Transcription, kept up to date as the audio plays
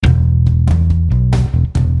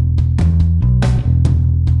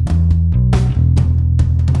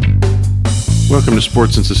Welcome to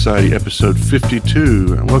Sports and Society, episode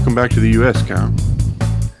 52, and welcome back to the U.S., Kyle.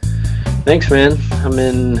 Thanks, man. I'm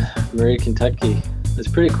in Murray, Kentucky. It's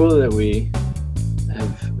pretty cool that we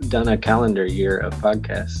have done a calendar year of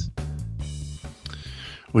podcasts.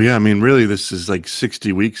 Well, yeah, I mean, really, this is like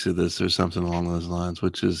 60 weeks of this or something along those lines,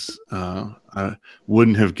 which is, I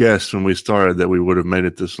wouldn't have guessed when we started that we would have made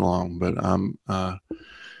it this long, but I'm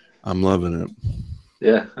loving it.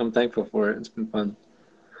 Yeah, I'm thankful for it. It's been fun.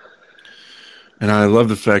 And I love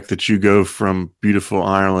the fact that you go from beautiful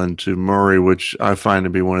Ireland to Murray, which I find to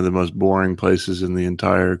be one of the most boring places in the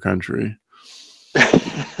entire country.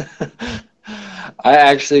 I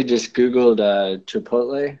actually just Googled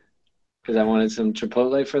Chipotle because I wanted some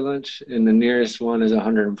Chipotle for lunch, and the nearest one is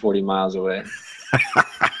 140 miles away.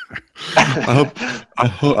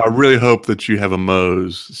 I really hope that you have a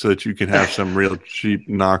Moe's so that you can have some real cheap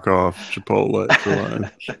knockoff Chipotle for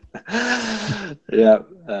lunch. Yeah.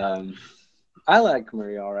 I like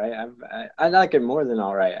Murray all right. I like it more than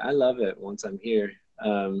all right. I love it once I'm here.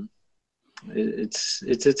 It's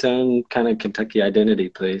its own kind of Kentucky identity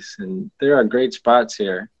place, and there are great spots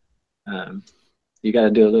here. You got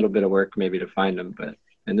to do a little bit of work maybe to find them,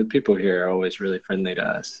 and the people here are always really friendly to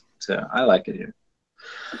us. So I like it here.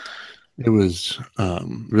 It was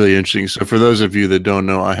really interesting. So for those of you that don't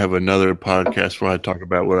know, I have another podcast where I talk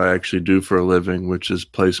about what I actually do for a living, which is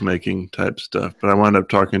placemaking type stuff. But I wound up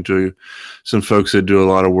talking to some folks that do a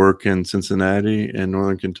lot of work in Cincinnati and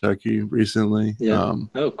Northern Kentucky recently. Yeah.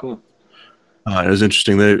 Oh, cool. It was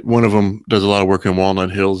interesting. One of them does a lot of work in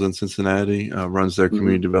Walnut Hills in Cincinnati, runs their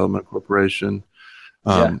community development corporation.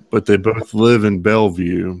 But they both live in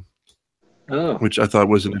Bellevue, which I thought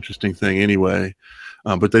was an interesting thing anyway.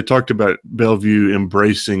 But they talked about Bellevue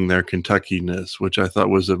embracing their Kentucky-ness, which I thought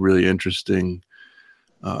was a really interesting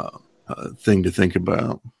thing to think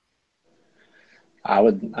about.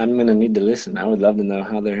 I'm going to need to listen. I would love to know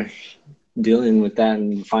how they're dealing with that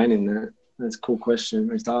and finding that. That's a cool question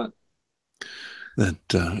or thought.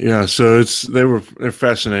 So they're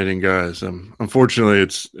fascinating guys. Unfortunately,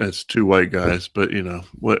 it's two white guys, but you know,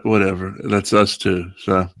 whatever. That's us too.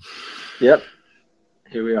 So, yep,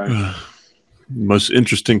 here we are. Most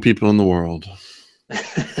interesting people in the world.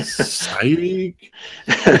 Psych.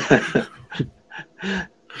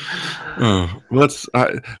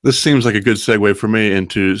 This seems like a good segue for me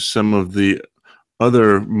into some of the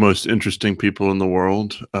other most interesting people in the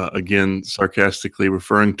world. Again, sarcastically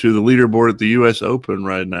referring to the leaderboard at the U.S. Open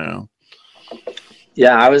right now.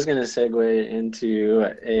 Yeah, I was going to segue into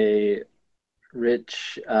a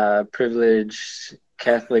rich, privileged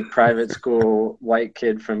Catholic private school white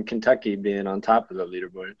kid from Kentucky being on top of the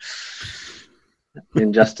leaderboard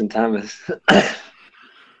in Justin Thomas.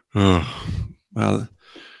 Well,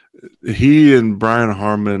 he and Brian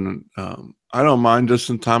Harman, I don't mind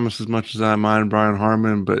Justin Thomas as much as I mind Brian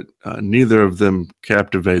Harman, but neither of them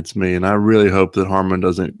captivates me, and I really hope that Harman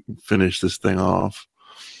doesn't finish this thing off.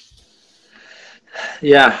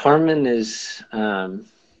 Yeah, Harman is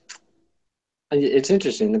it's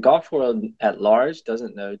interesting. The golf world at large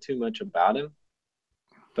doesn't know too much about him.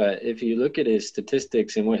 But if you look at his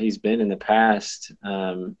statistics and what he's been in the past,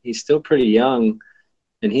 he's still pretty young.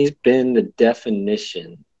 And he's been the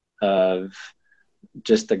definition of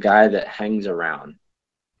just a guy that hangs around,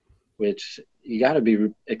 which you got to be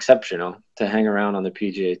exceptional to hang around on the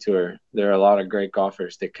PGA Tour. There are a lot of great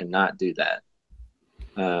golfers that cannot do that.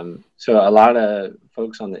 So a lot of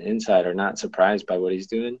folks on the inside are not surprised by what he's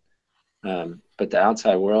doing. But the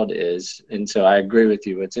outside world is. And so I agree with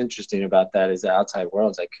you. What's interesting about that is the outside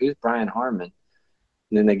world's like, who's Brian Harman?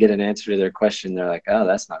 And then they get an answer to their question. They're like, oh,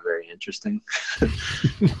 that's not very interesting.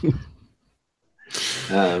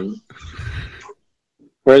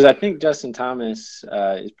 Whereas I think Justin Thomas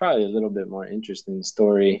is probably a little bit more interesting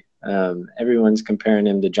story. Everyone's comparing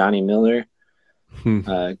him to Johnny Miller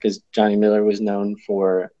because Johnny Miller was known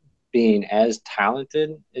for being as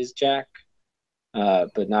talented as Jack,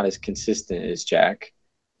 but not as consistent as Jack.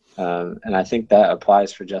 And I think that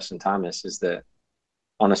applies for Justin Thomas is that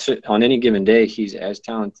on any given day, he's as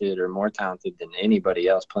talented or more talented than anybody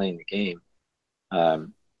else playing the game.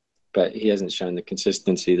 But he hasn't shown the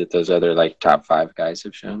consistency that those other like top five guys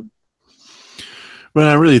have shown. But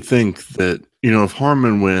I really think that, you know, if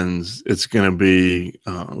Harman wins, it's going to be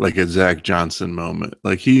like a Zach Johnson moment.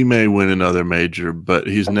 Like he may win another major, but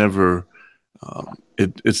he's never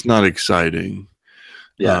it's not exciting.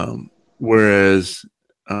 Yeah. Whereas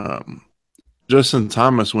Justin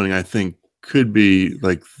Thomas winning, I think, could be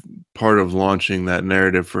like part of launching that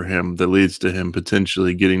narrative for him that leads to him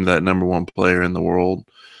potentially getting that number one player in the world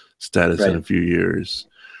status in a few years.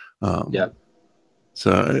 So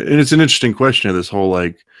it's an interesting question of this whole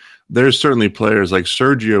like there's certainly players like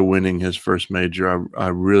Sergio winning his first major. I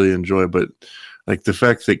really enjoy, but like the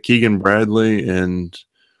fact that Keegan Bradley and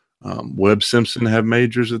Webb Simpson have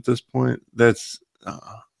majors at this point, that's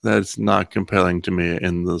not compelling to me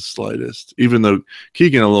in the slightest. Even though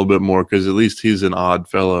Keegan a little bit more, because at least he's an odd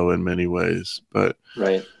fellow in many ways. But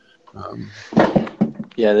right,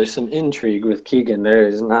 yeah, there's some intrigue with Keegan. There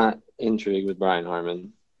is not intrigue with Brian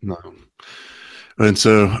Harman. No. And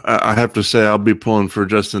so I have to say I'll be pulling for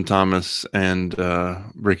Justin Thomas and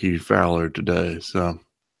Ricky Fowler today. So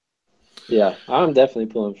yeah, I'm definitely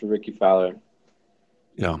pulling for Ricky Fowler.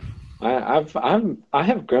 Yeah, I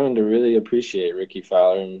have grown to really appreciate Ricky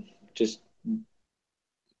Fowler, and just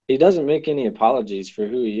he doesn't make any apologies for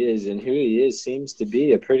who he is, and who he is seems to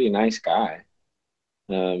be a pretty nice guy.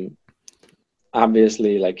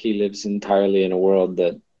 Obviously, like, he lives entirely in a world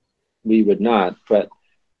that we would not, but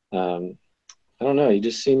I don't know. He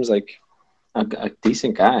just seems like a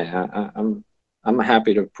decent guy. I'm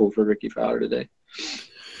happy to pull for Ricky Fowler today.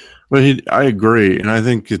 Well, I agree, and I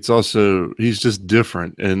think it's also he's just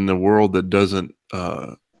different in the world that doesn't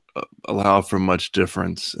allow for much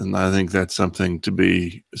difference, and I think that's something to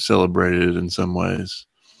be celebrated in some ways.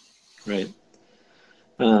 Right.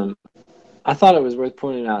 I thought it was worth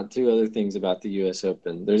pointing out two other things about the U.S.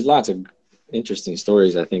 Open. There's lots of interesting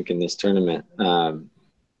stories, I think, in this tournament,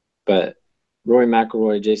 but Rory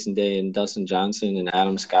McIlroy, Jason Day, and Dustin Johnson and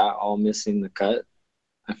Adam Scott all missing the cut,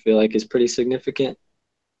 I feel like, is pretty significant.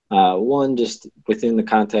 One, just within the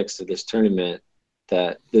context of this tournament,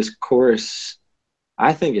 that this course,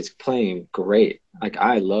 I think it's playing great. Like,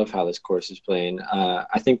 I love how this course is playing.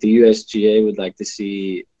 I think the USGA would like to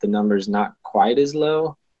see the numbers not quite as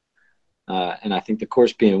low. And I think the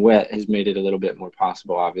course being wet has made it a little bit more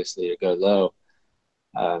possible, obviously, to go low.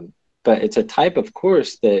 But it's a type of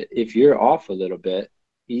course that if you're off a little bit,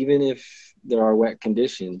 even if there are wet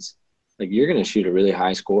conditions, like, you're going to shoot a really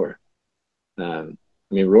high score. I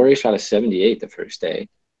mean, Rory shot a 78 the first day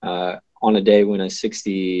on a day when a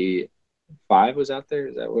 65 was out there.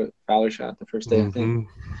 Is that what Fowler shot the first day, I think?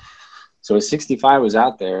 So a 65 was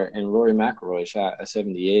out there, and Rory McIlroy shot a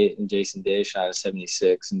 78, and Jason Day shot a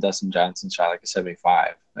 76, and Dustin Johnson shot like a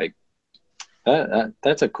 75. Like,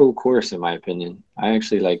 that's a cool course, in my opinion. I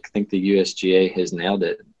actually think the USGA has nailed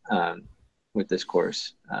it with this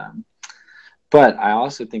course. But I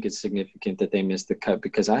also think it's significant that they missed the cut,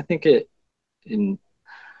 because I think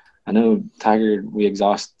I know we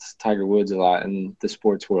exhaust Tiger Woods a lot in the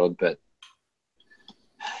sports world, but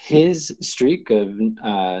his streak of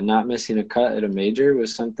not missing a cut at a major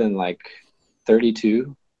was something like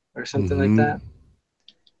 32 or something like that.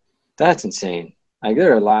 That's insane. Like,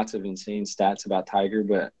 there are lots of insane stats about Tiger,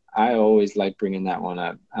 but I always like bringing that one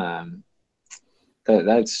up.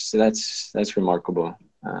 That's remarkable.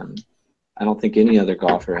 I don't think any other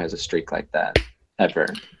golfer has a streak like that ever,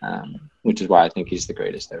 which is why I think he's the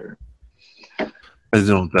greatest ever. I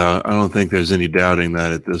don't think there's any doubting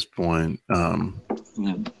that at this point.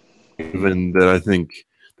 Even that, I think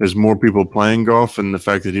there's more people playing golf, and the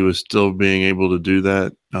fact that he was still being able to do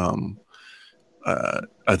that,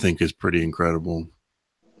 I think is pretty incredible.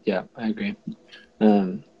 Yeah, I agree.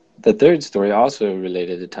 The third story, also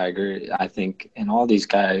related to Tiger, I think, and all these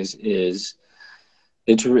guys, is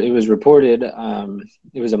it was reported.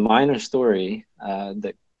 It was a minor story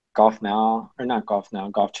that Golf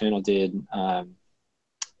Channel did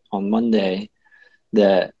on Monday,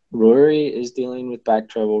 that Rory is dealing with back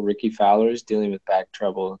trouble. Ricky Fowler is dealing with back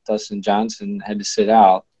trouble. Dustin Johnson had to sit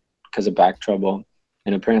out because of back trouble.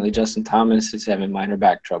 And apparently Justin Thomas is having minor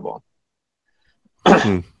back trouble.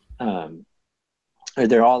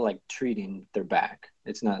 They're all treating their back.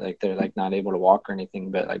 It's not like they're not able to walk or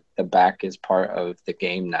anything, but the back is part of the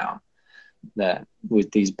game now. That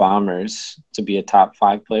with these bombers, to be a top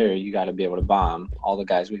 5 player, you got to be able to bomb. All the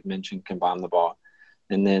guys we've mentioned can bomb the ball,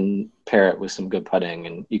 and then pair it with some good putting,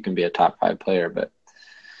 and you can be a top 5 player. But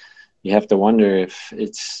you have to wonder if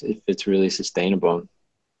it's really sustainable.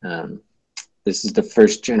 This is the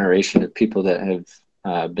first generation of people that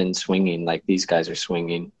have been swinging like these guys are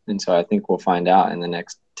swinging, and so I think we'll find out in the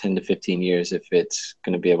next 10 to 15 years if it's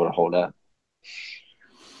going to be able to hold up.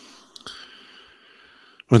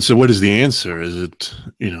 And so what is the answer? Is it,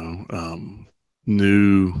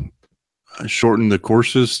 shorten the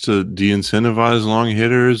courses to de-incentivize long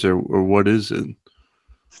hitters, or what is it?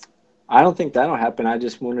 I don't think that'll happen. I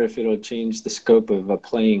just wonder if it'll change the scope of a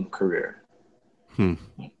playing career.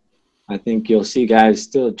 I think you'll see guys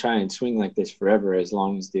still try and swing like this forever, as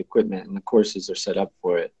long as the equipment and the courses are set up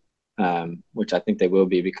for it, which I think they will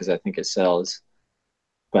be, because I think it sells.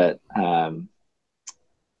 But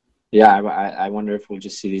Yeah, I wonder if we'll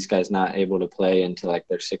just see these guys not able to play until like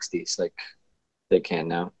their 60s, like they can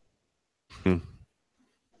now. Hmm.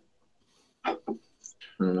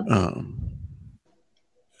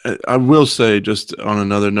 I will say, just on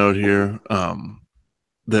another note here,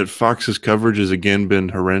 that Fox's coverage has again been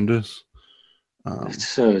horrendous. It's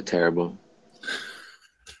so terrible.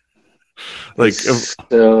 Like, it's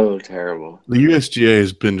so terrible. The USGA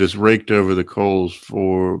has been just raked over the coals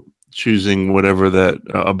for choosing whatever that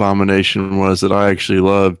abomination was that I actually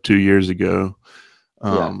loved 2 years ago.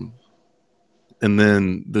 Yeah. And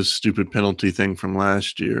then this stupid penalty thing from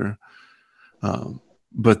last year.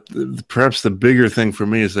 But perhaps the bigger thing for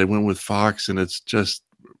me is they went with Fox, and it's just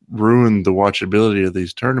ruined the watchability of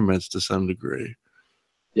these tournaments to some degree.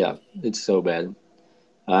 Yeah, it's so bad.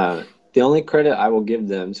 The only credit I will give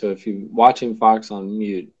them, so if you're watching Fox on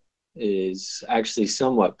mute, is actually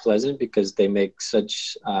somewhat pleasant because they make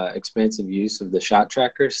such expansive use of the shot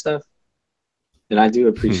tracker stuff. And I do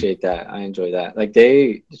appreciate that. I enjoy that. Like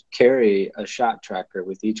they carry a shot tracker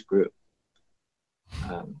with each group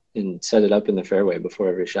and set it up in the fairway before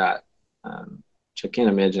every shot, which I can't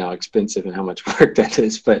imagine how expensive and how much work that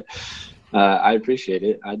is. But I appreciate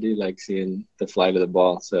it. I do like seeing the flight of the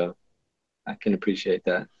ball, so I can appreciate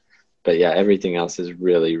that. But yeah, everything else is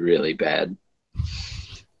really, really bad.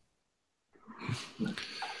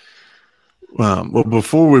 Well,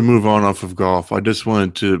 before we move on off of golf, I just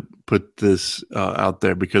wanted to put this out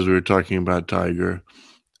there because we were talking about Tiger.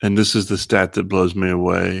 And this is the stat that blows me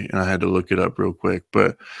away, and I had to look it up real quick.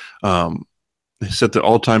 But he set the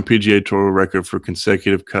all-time PGA Tour record for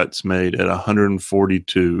consecutive cuts made at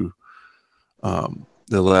 142. That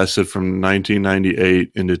lasted from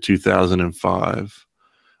 1998 into 2005.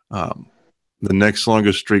 The next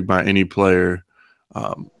longest streak by any player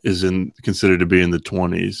is considered to be in the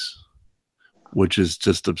 20s, which is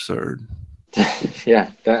just absurd.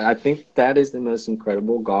 Yeah, I think that is the most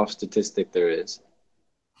incredible golf statistic there is.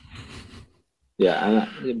 Yeah,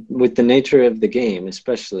 with the nature of the game,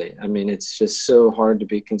 especially. I mean, it's just so hard to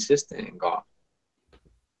be consistent in golf.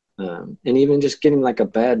 And even just getting like a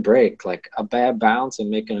bad break, like a bad bounce and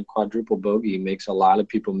making a quadruple bogey makes a lot of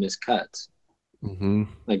people miss cuts. Mm-hmm.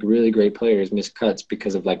 Like really great players miss cuts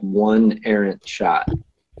because of like one errant shot.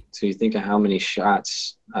 So you think of how many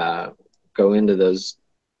shots go into those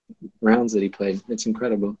rounds that he played. It's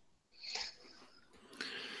incredible.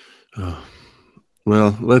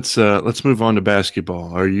 Well, let's move on to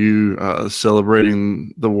basketball. Are you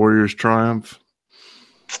celebrating the Warriors' triumph?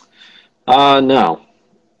 No,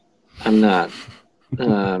 I'm not.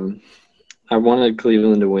 I wanted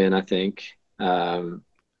Cleveland to win, I think.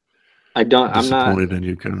 I don't. Disappointed in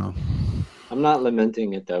you, Kyle. I'm not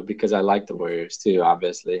lamenting it though because I like the Warriors too.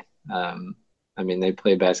 Obviously, I mean they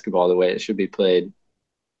play basketball the way it should be played,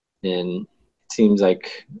 and it seems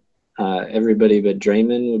like everybody but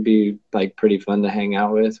Draymond would be like pretty fun to hang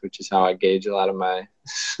out with, which is how I gauge a lot of my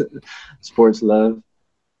sports love.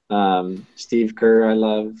 Steve Kerr, I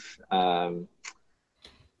love.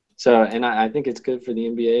 And I think it's good for the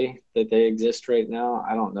NBA that they exist right now.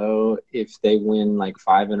 I don't know if they win like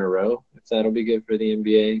 5 in a row, if that'll be good for the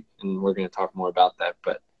NBA, and we're going to talk more about that.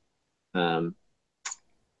 But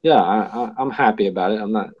yeah, I'm happy about it.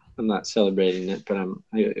 I'm not celebrating it, but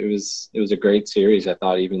it was a great series. I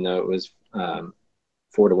thought, even though it was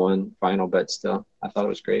 4-1 final, but still, I thought it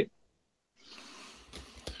was great.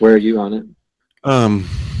 Where are you on it?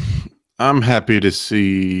 I'm happy to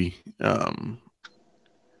see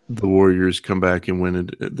the Warriors come back and win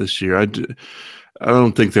it this year. I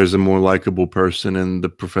don't think there's a more likable person in the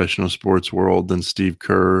professional sports world than Steve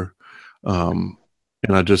Kerr. And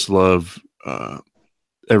I just love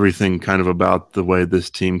everything kind of about the way this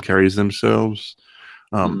team carries themselves.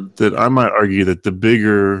 That I might argue that the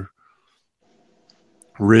bigger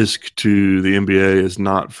risk to the NBA is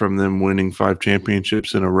not from them winning 5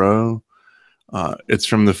 championships in a row. It's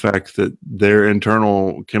from the fact that their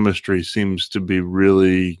internal chemistry seems to be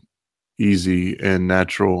really easy and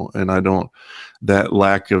natural, and that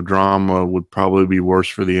lack of drama would probably be worse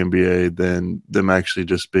for the NBA than them actually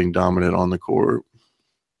just being dominant on the court.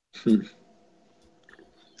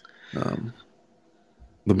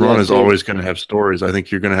 LeBron is always going to have stories. I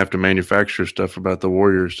think you're going to have to manufacture stuff about the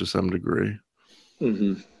Warriors to some degree.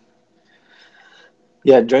 Mm-hmm.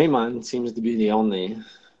 Yeah, Draymond seems to be the only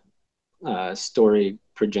story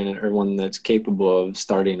progenitor, or one that's capable of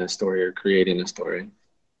starting a story or creating a story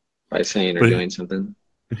by saying or doing something.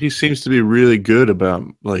 He seems to be really good about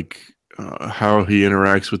how he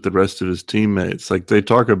interacts with the rest of his teammates. Like they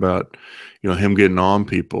talk about, him getting on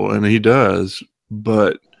people, and he does,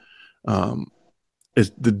 but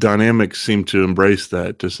the dynamics seem to embrace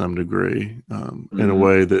that to some degree in a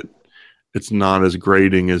way that it's not as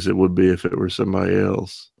grating as it would be if it were somebody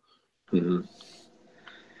else. Mm-hmm.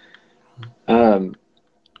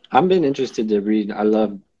 I've been interested to read. I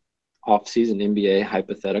love off-season NBA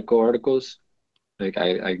hypothetical articles. Like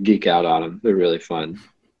I geek out on them. They're really fun.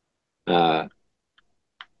 Can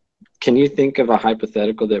you think of a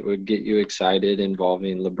hypothetical that would get you excited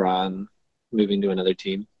involving LeBron moving to another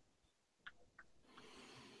team?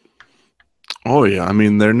 Oh yeah, I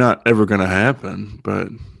mean they're not ever going to happen, but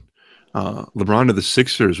LeBron to the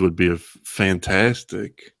Sixers would be a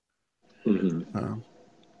fantastic. Mm-hmm.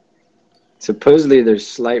 Supposedly, there's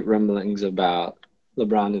slight rumblings about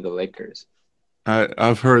LeBron to the Lakers.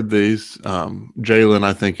 I've heard these. Jalen,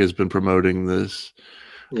 I think, has been promoting this.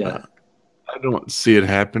 Yeah, I don't see it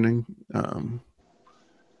happening. I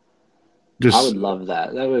would love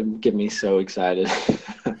that. That would get me so excited.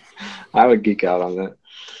 I would geek out on that.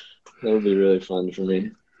 That would be really fun for me.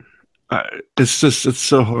 It's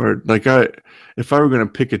so hard. Like if I were going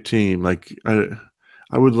to pick a team, like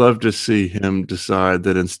I would love to see him decide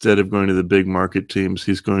that instead of going to the big market teams,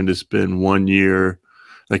 he's going to spend 1 year,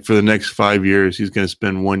 like for the next 5 years, he's going to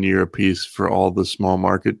spend 1 year apiece for all the small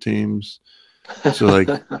market teams. So like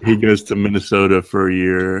he goes to Minnesota for a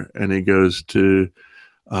year, and he goes to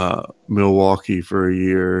Milwaukee for a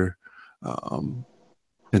year,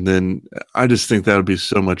 and then I just think that would be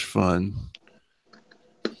so much fun.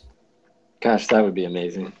 Gosh, that would be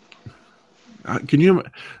amazing. Can you?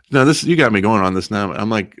 Now this you got me going on this now. I'm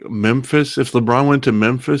like Memphis. If LeBron went to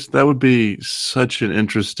Memphis, that would be such an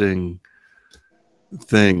interesting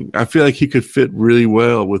thing. I feel like he could fit really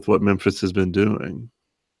well with what Memphis has been doing.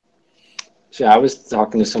 So I was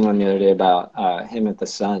talking to someone the other day about him at the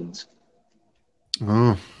Suns.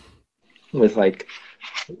 Oh. With like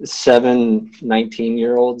 7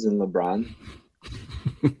 19-year-olds and LeBron.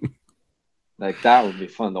 Like that would be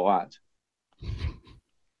fun to watch.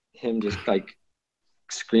 Him just like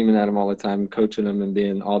screaming at him all the time, coaching him and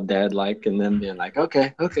being all dad like, and then being like,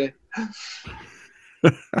 okay.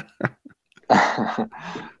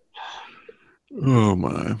 Oh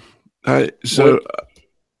my.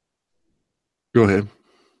 Go ahead.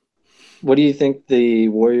 What do you think the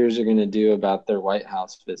Warriors are going to do about their White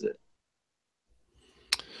House visit?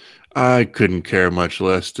 I couldn't care much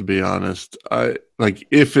less, to be honest.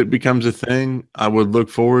 If it becomes a thing, I would look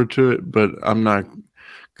forward to it, but I'm not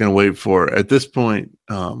going to wait for it. At this point,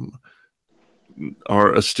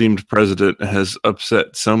 our esteemed president has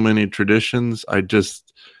upset so many traditions.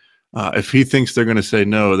 If he thinks they're going to say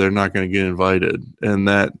no, they're not going to get invited. And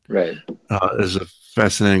that is a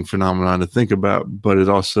fascinating phenomenon to think about, but it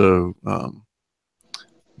also,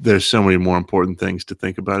 there's so many more important things to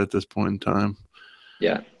think about at this point in time.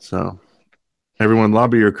 Yeah. So everyone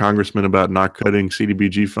lobby your congressman about not cutting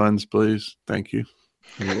CDBG funds, please. Thank you.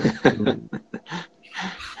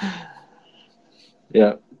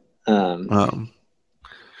 Yeah.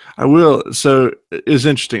 I will. So it's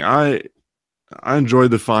interesting. I enjoyed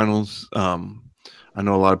the finals. I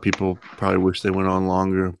know a lot of people probably wish they went on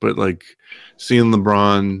longer, but like seeing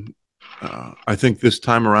LeBron, I think this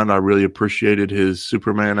time around I really appreciated his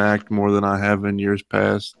Superman act more than I have in years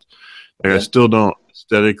past. I still don't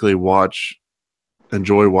aesthetically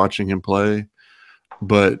enjoy watching him play,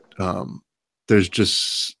 but there's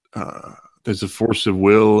just there's a force of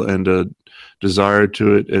will and a desire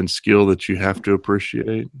to it and skill that you have to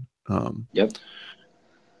appreciate.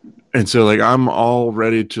 And so like I'm all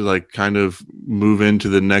ready to like kind of move into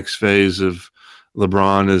the next phase of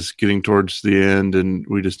LeBron is getting towards the end, and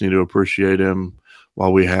we just need to appreciate him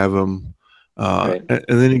while we have him. And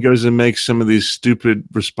then he goes and makes some of these stupid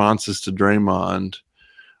responses to Draymond.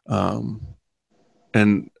 And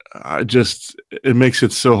it makes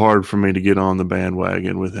it so hard for me to get on the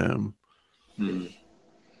bandwagon with him.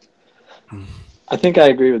 I think I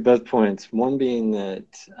agree with both points. One being that,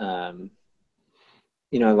 a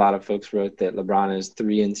lot of folks wrote that LeBron is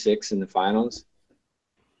 3-6 in the finals.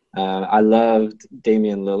 I loved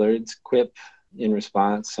Damian Lillard's quip in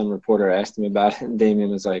response. Some reporter asked him about it, and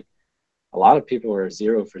Damian was like, a lot of people are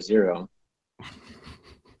 0 for 0.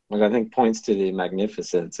 Like, I think points to the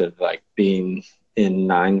magnificence of like being in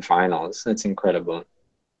 9 finals. That's incredible.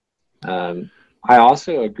 I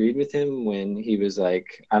also agreed with him when he was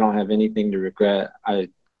like, I don't have anything to regret. I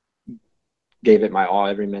gave it my all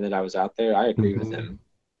every minute I was out there. I agree with him.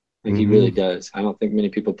 Like, he really does. I don't think many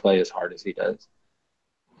people play as hard as he does.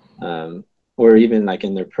 Or even like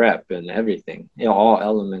in their prep and everything, all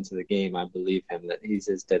elements of the game, I believe him that he's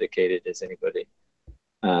as dedicated as anybody.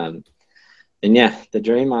 And yeah, the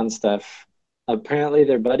Draymond stuff, apparently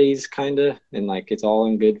they're buddies kind of, and like it's all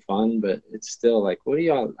in good fun, but it's still like, what do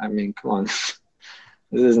y'all, I mean, come on.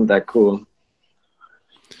 This isn't that cool.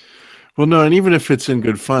 Well, no, and even if it's in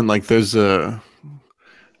good fun, like there's a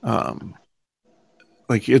um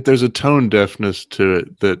there's a tone deafness to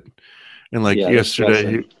it that, and like Yeah, they're yesterday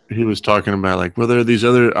stressing. he was talking about like, well, there are these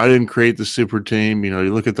other, I didn't create the super team. You know,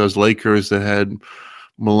 you look at those Lakers that had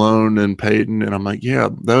Malone and Payton, and I'm like, yeah,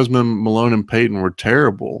 those men, Malone and Payton, were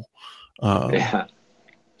terrible. Yeah.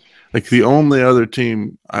 Like the only other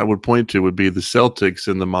team I would point to would be the Celtics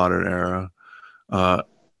in the modern era. Uh,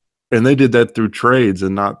 and they did that through trades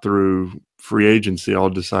and not through free agency, all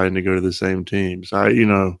deciding to go to the same teams.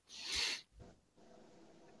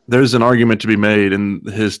 There's an argument to be made, and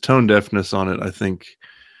his tone deafness on it, I think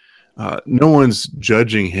no one's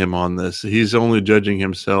judging him on this. He's only judging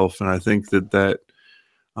himself, and I think that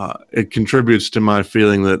it contributes to my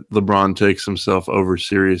feeling that LeBron takes himself over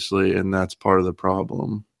seriously, and that's part of the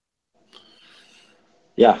problem.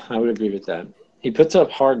 Yeah, I would agree with that. He puts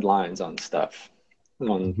up hard lines on stuff,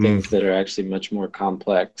 on things that are actually much more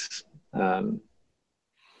complex.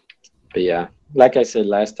 But yeah, like I said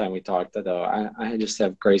last time we talked, though, I just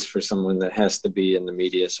have grace for someone that has to be in the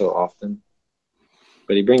media so often.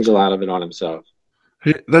 But he brings a lot of it on himself.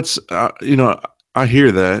 That's I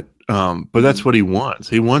hear that, but that's what he wants.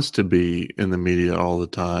 He wants to be in the media all the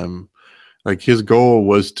time. Like his goal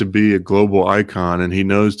was to be a global icon, and he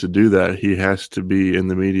knows to do that he has to be in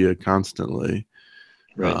the media constantly.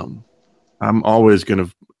 Right. I'm always going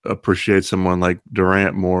to appreciate someone like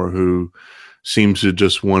Durant more, who seems to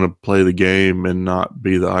just want to play the game and not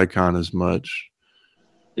be the icon as much.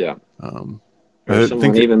 Yeah. Or I someone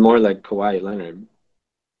think even more like Kawhi Leonard.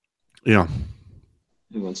 Yeah.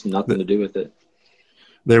 Who wants nothing to do with it.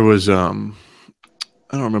 There was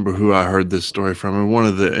I don't remember who I heard this story from. And one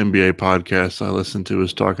of the NBA podcasts I listened to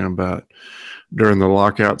was talking about during the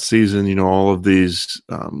lockout season, all of these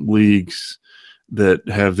leagues that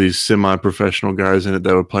have these semi-professional guys in it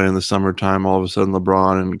that would play in the summertime. All of a sudden,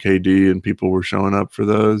 LeBron and KD and people were showing up for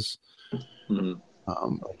those. Mm-hmm.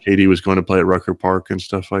 KD was going to play at Rucker Park and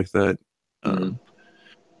stuff like that.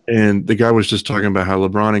 And the guy was just talking about how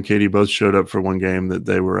LeBron and KD both showed up for one game that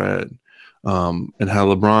they were at. And how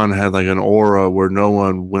LeBron had like an aura where no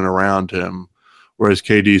one went around him, whereas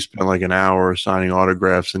KD spent like an hour signing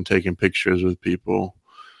autographs and taking pictures with people.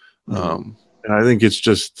 And I think it's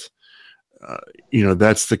just,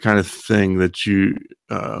 that's the kind of thing that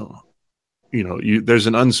there's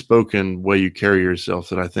an unspoken way you carry yourself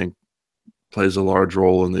that I think plays a large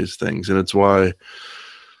role in these things. And it's why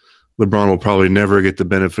LeBron will probably never get the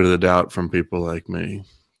benefit of the doubt from people like me.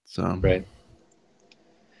 So, right.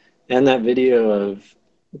 And that video of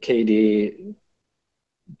KD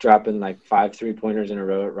dropping like 5 3-pointers in a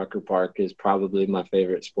row at Rucker Park is probably my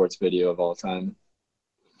favorite sports video of all time.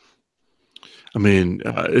 I mean,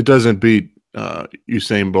 it doesn't beat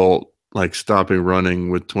Usain Bolt like stopping running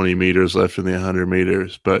with 20 meters left in the 100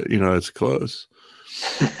 meters, but it's close.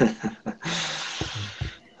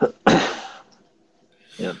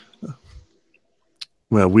 Yeah.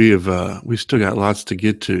 Well, we still got lots to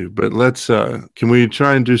get to, but let's can we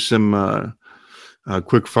try and do some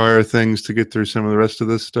quick fire things to get through some of the rest of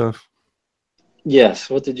this stuff? Yes.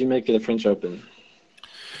 What did you make of the French Open?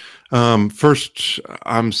 First,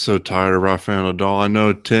 I'm so tired of Rafael Nadal. I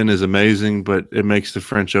know 10 is amazing, but it makes the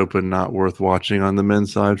French Open not worth watching on the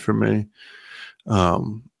men's side for me.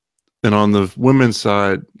 And on the women's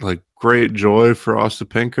side, like great joy for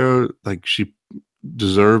Ostapenko. Like she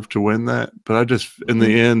deserved to win that. But I just, in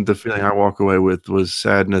the end, the feeling I walk away with was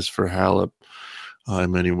sadness for Halep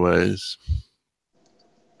in many ways.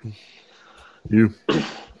 You?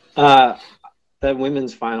 That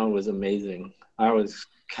women's final was amazing. I was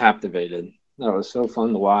captivated. That was so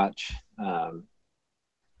fun to watch. I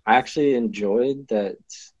actually enjoyed that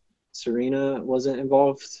Serena wasn't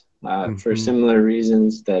involved for similar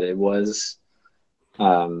reasons, that it was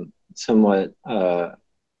somewhat a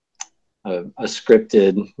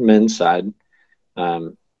scripted men's side.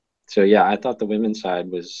 So, yeah, I thought the women's side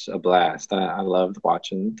was a blast. I loved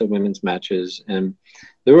watching the women's matches. And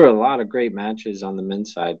there were a lot of great matches on the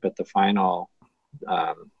men's side, but the final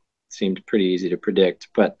seemed pretty easy to predict.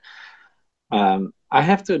 But I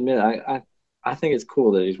have to admit, I think it's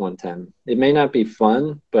cool that he's 110. It may not be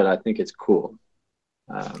fun, but I think it's cool.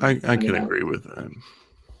 I can agree with that.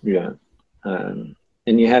 Yeah. And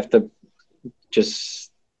you have to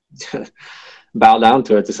just bow down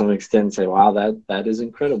to it to some extent and say, wow, that is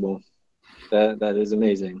incredible. That is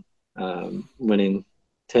amazing. Winning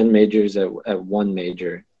 10 majors at one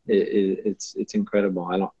major, it's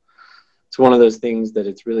incredible. It's one of those things that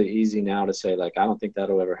it's really easy now to say, like, I don't think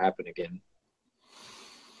that'll ever happen again.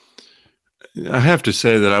 I have to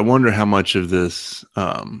say that I wonder how much of this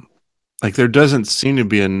like there doesn't seem to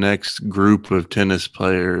be a next group of tennis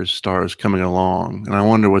players, stars coming along, and I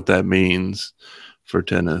wonder what that means for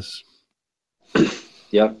tennis.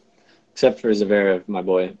 Yep, except for Zverev, my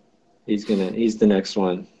boy. He's the next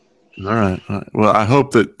one. All right. Well, I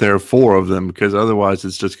hope that there are 4 of them, because otherwise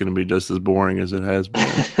it's just going to be just as boring as it has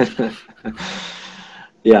been.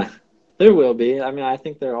 Yeah, there will be. I mean, I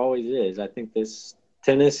think there always is. I think this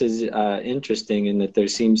tennis is interesting in that there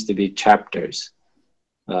seems to be chapters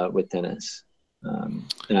with tennis.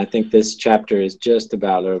 And I think this chapter is just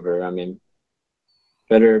about over. I mean,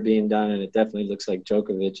 Federer being done, and it definitely looks like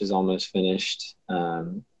Djokovic is almost finished.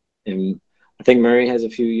 And I think Murray has a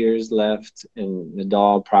few years left, and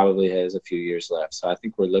Nadal probably has a few years left. So I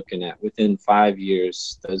think we're looking at within 5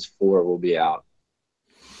 years, those 4 will be out.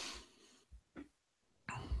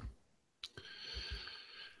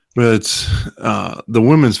 But it's the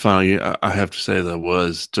women's final, I have to say, that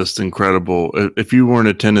was just incredible. If you weren't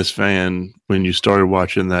a tennis fan when you started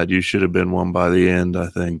watching that, you should have been one by the end, I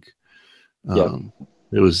think.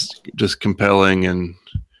 It was just compelling. And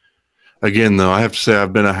again, though, I have to say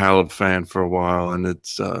I've been a Halep fan for a while, and it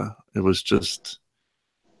was just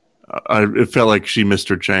it felt like she missed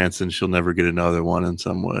her chance and she'll never get another one in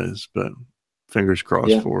some ways. But fingers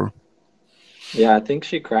crossed for her. Yeah, I think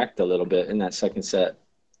she cracked a little bit in that second set.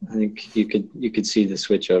 I think you could see the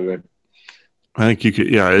switch over. I think you could,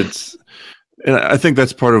 yeah. And I think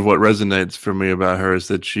that's part of what resonates for me about her, is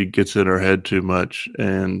that she gets in her head too much,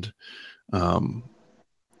 and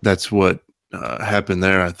that's what happened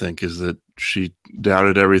there. I think is that she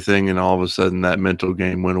doubted everything, and all of a sudden that mental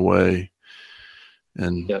game went away,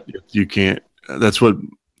 and you can't. That's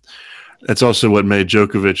also what made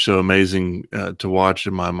Djokovic so amazing to watch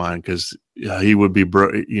in my mind, because he would be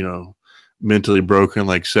mentally broken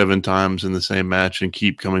like 7 times in the same match and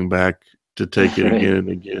keep coming back to take it again and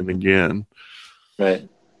again and again. Right.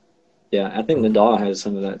 Yeah, I think Nadal has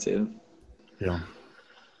some of that too. Yeah.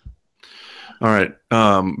 All right.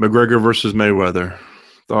 McGregor versus Mayweather.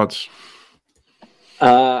 Thoughts?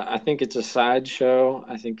 I think it's a sideshow.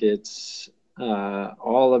 I think it's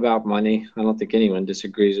all about money. I don't think anyone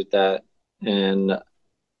disagrees with that. And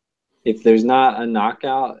if there's not a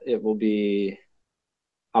knockout,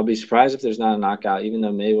 I'll be surprised if there's not a knockout, even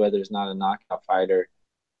though Mayweather's not a knockout fighter.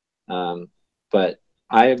 But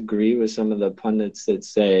I agree with some of the pundits that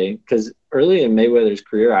say, because early in Mayweather's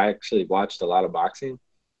career, I actually watched a lot of boxing.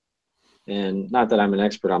 And not that I'm an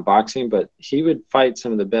expert on boxing, but he would fight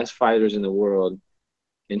some of the best fighters in the world,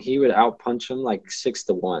 and he would outpunch them like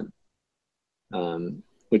 6-1,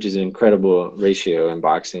 which is an incredible ratio in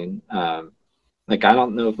boxing. Like, I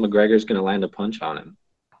don't know if McGregor's going to land a punch on him.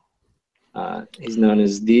 He's known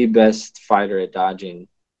as the best fighter at dodging,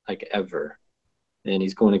 like, ever. And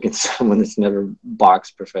he's going against someone that's never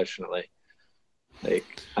boxed professionally. Like,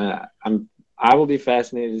 I will be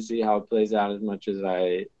fascinated to see how it plays out, as much as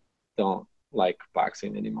I don't like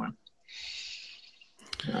boxing anymore.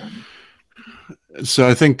 So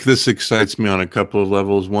I think this excites me on a couple of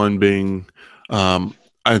levels. One being,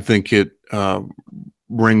 I think it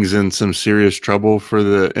brings in some serious trouble for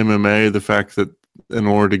the MMA, the fact that in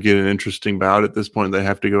order to get an interesting bout at this point, they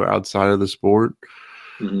have to go outside of the sport.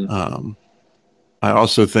 Mm-hmm. I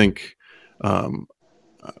also think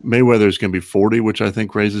Mayweather is going to be 40, which I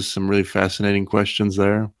think raises some really fascinating questions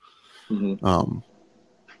there. Mm-hmm.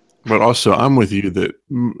 But also, I'm with you that,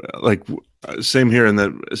 like, same here in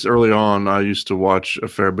that early on, I used to watch a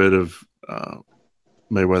fair bit of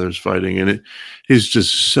Mayweather's fighting, and he's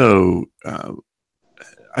just so.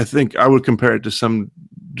 I think I would compare it to some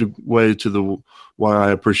way to why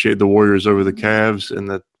I appreciate the Warriors over the Cavs, and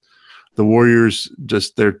that the Warriors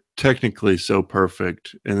they're technically so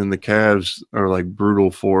perfect, and then the Cavs are like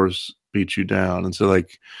brutal force, beat you down, and so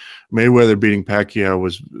like Mayweather beating Pacquiao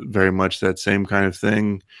was very much that same kind of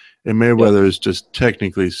thing. And Mayweather is just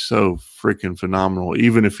technically so freaking phenomenal,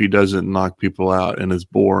 even if he doesn't knock people out and is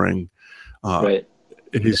boring. Right.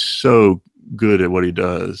 He's so good at what he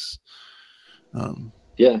does.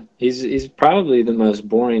 He's probably the most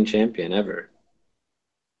boring champion ever.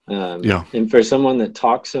 And for someone that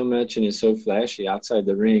talks so much and is so flashy outside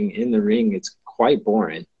the ring, in the ring, it's quite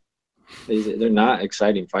boring. They're not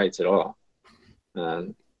exciting fights at all.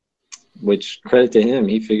 Which, credit to him,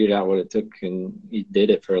 he figured out what it took, and he did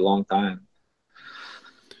it for a long time.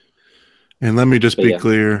 And let me just be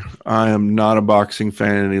clear, I am not a boxing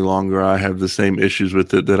fan any longer. I have the same issues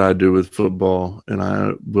with it that I do with football, and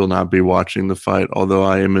I will not be watching the fight, although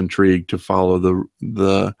I am intrigued to follow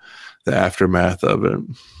the aftermath of it.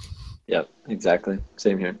 Yep, exactly.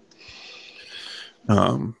 Same here.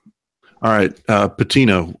 All right,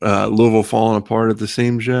 Patino, Louisville falling apart at the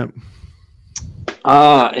seams yet?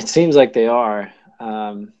 It seems like they are.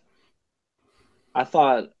 I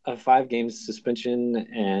thought a 5-game suspension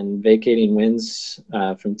and vacating wins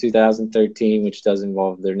from 2013, which does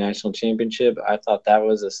involve their national championship, I thought that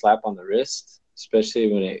was a slap on the wrist,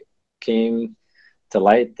 especially when it came to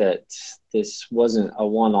light that this wasn't a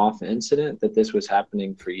one-off incident, that this was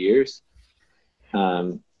happening for years.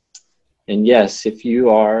 And yes, if you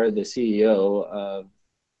are the CEO of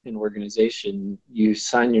an organization, you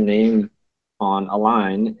sign your name on a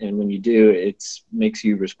line, and when you do, it makes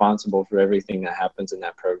you responsible for everything that happens in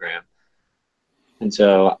that program. And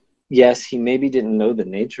so, yes, he maybe didn't know the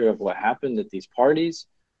nature of what happened at these parties,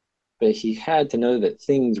 but he had to know that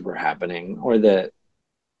things were happening, or that,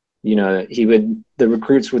 you know, the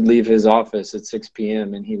recruits would leave his office at 6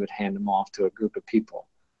 p.m. and he would hand them off to a group of people.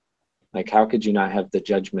 Like, how could you not have the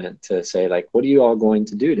judgment to say, like, what are you all going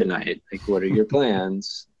to do tonight? Like, what are your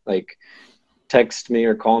plans? Like, text me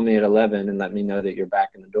or call me at 11 and let me know that you're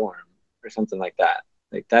back in the dorm or something like that.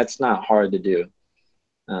 Like, that's not hard to do.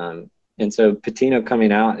 And so Pitino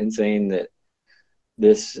coming out and saying that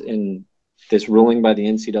this ruling by the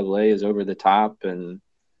NCAA is over the top and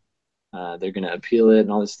they're going to appeal it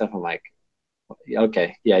and all this stuff. I'm like,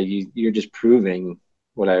 okay, yeah, you're just proving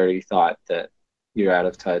what I already thought, that you're out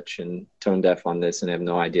of touch and tone deaf on this and have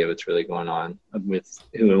no idea what's really going on with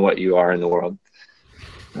who and what you are in the world.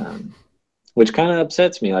 Which kind of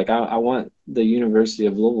upsets me. Like, I want the University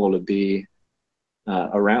of Louisville to be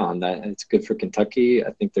around. That it's good for Kentucky.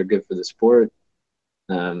 I think they're good for the sport.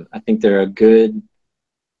 I think they're a good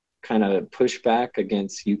kind of pushback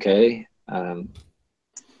against UK. I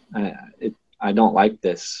don't like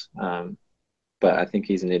this, but I think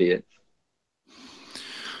he's an idiot.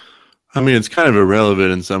 I mean, it's kind of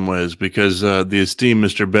irrelevant in some ways because the esteemed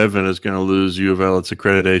Mr. Bevin is going to lose U of L its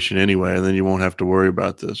accreditation anyway, and then you won't have to worry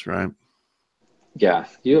about this, right? Yeah,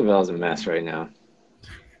 U of L is a mess right now.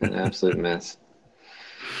 An absolute mess.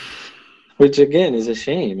 Which, again, is a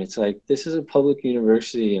shame. It's like, this is a public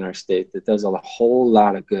university in our state that does a whole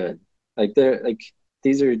lot of good. Like,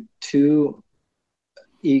 these are two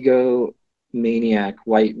egomaniac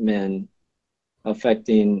white men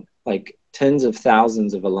affecting, like, tens of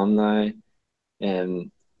thousands of alumni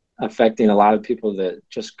and affecting a lot of people that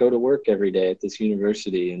just go to work every day at this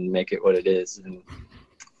university and make it what it is. And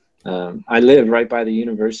I live right by the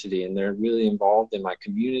university, and they're really involved in my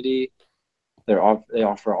community. They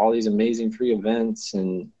offer all these amazing free events,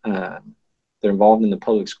 and they're involved in the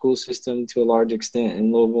public school system to a large extent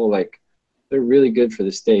in Louisville. Like, they're really good for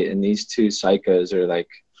the state, and these two psychos are like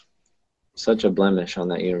such a blemish on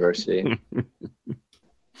that university.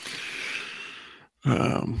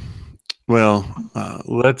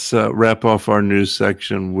 Let's wrap off our news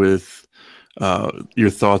section with your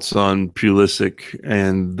thoughts on Pulisic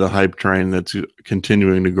and the hype train that's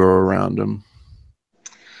continuing to go around him.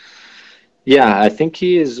 Yeah, I think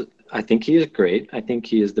he is great. I think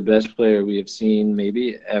he is the best player we have seen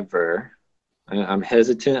maybe ever. I'm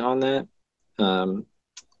hesitant on that.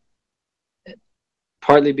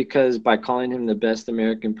 Partly because by calling him the best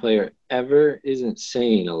American player ever isn't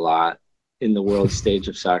saying a lot in the world stage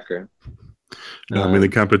of soccer. No, I mean, the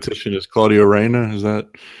competition is Claudio Reyna, is that?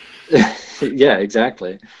 Yeah,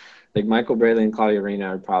 exactly. Like, Michael Bradley and Claudio Reyna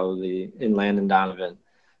are probably in Landon Donovan,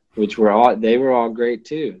 which were all great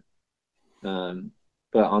too.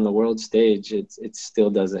 But on the world stage, it still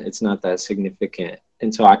doesn't. It's not that significant,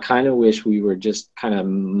 and so I kind of wish we were just kind of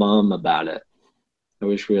mum about it. I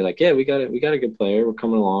wish we were like, yeah, we got a good player. We're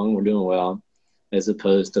coming along. We're doing well, as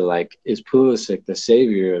opposed to like, is Pulisic the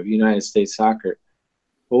savior of United States soccer?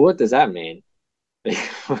 Well, what does that mean?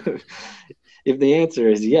 If the answer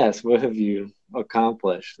is yes, what have you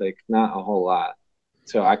accomplished? Like, not a whole lot.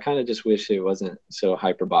 So I kind of just wish it wasn't so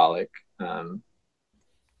hyperbolic.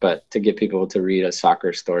 But to get people to read a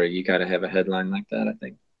soccer story, you got to have a headline like that, I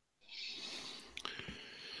think.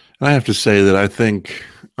 I have to say that I think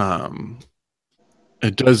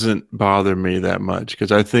it doesn't bother me that much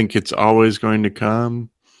because I think it's always going to come.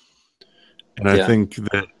 And I think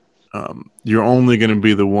that you're only going to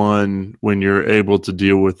be the one when you're able to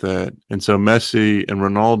deal with that. And so Messi and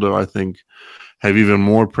Ronaldo, I think, have even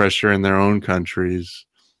more pressure in their own countries.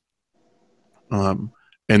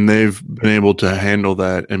 And they've been able to handle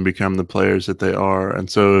that and become the players that they are. And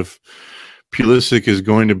so if Pulisic is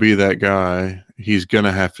going to be that guy, he's going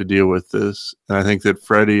to have to deal with this. And I think that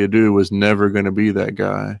Freddie Adu was never going to be that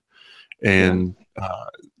guy. And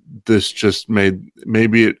this just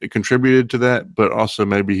maybe it contributed to that, but also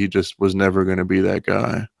maybe he just was never going to be that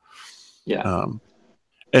guy. Yeah.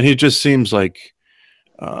 And he just seems like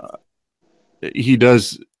he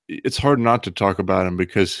does. It's hard not to talk about him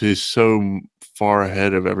because he's so far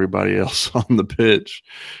ahead of everybody else on the pitch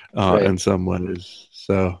in some ways.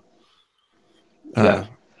 So, I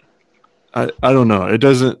don't know. It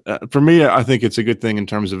doesn't for me. I think it's a good thing in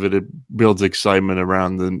terms of it builds excitement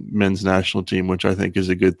around the men's national team, which I think is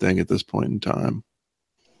a good thing at this point in time.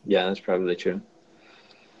 Yeah, that's probably true.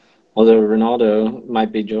 Although Ronaldo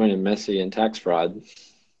might be joining Messi in tax fraud.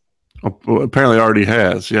 Well, apparently already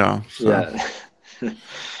has. Yeah. So. Yeah.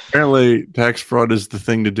 Apparently, tax fraud is the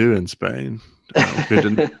thing to do in Spain.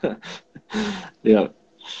 Yeah.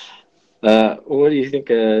 What do you think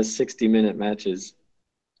of 60-minute matches?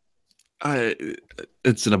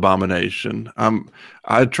 It's an abomination.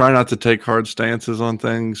 I try not to take hard stances on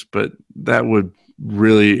things, but that would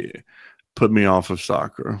really put me off of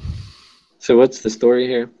soccer. So what's the story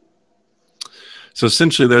here? So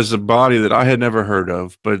essentially, there's a body that I had never heard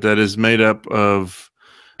of, but that is made up of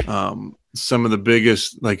some of the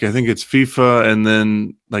biggest, like I think it's FIFA, and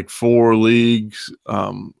then like 4 leagues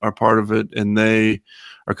are part of it, and they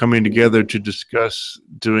are coming together to discuss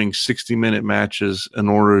doing 60-minute matches in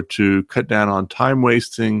order to cut down on time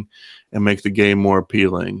wasting and make the game more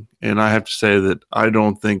appealing. And I have to say that I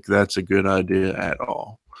don't think that's a good idea at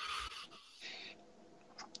all.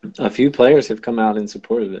 A few players have come out in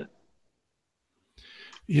support of it.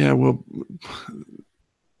 Yeah, well,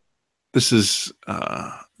 this is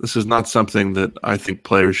not something that I think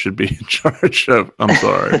players should be in charge of. I'm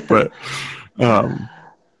sorry, but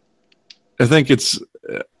I think it's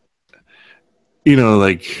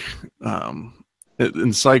like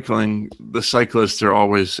in cycling, the cyclists are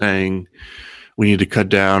always saying we need to cut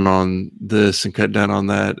down on this and cut down on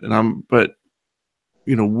that, but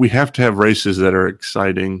we have to have races that are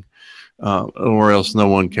exciting, or else no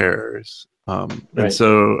one cares. Right. And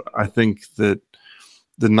so I think that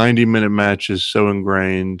the 90-minute match is so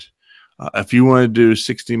ingrained. If you want to do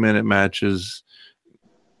 60-minute matches,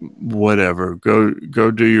 whatever, go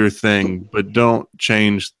do your thing, but don't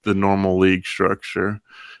change the normal league structure.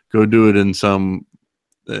 Go do it in some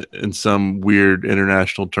weird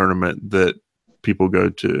international tournament that people go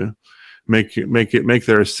to. Make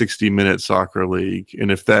there a 60-minute soccer league,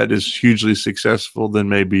 and if that is hugely successful, then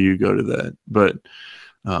maybe you go to that. But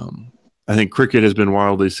I think cricket has been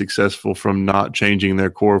wildly successful from not changing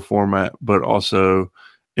their core format, but also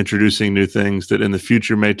introducing new things that in the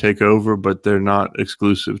future may take over, but they're not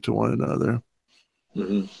exclusive to one another.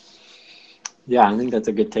 Mm-hmm. Yeah, I think that's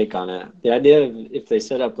a good take on it. The idea of if they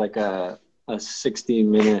set up like a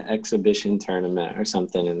 60-minute exhibition tournament or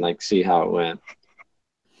something and like see how it went.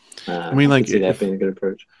 I mean, like, see that being a good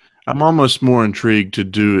approach. I'm almost more intrigued to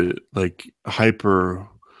do it like hyper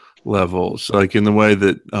level. So like in the way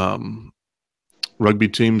that rugby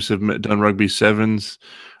teams have done rugby sevens,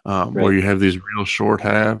 where you have these real short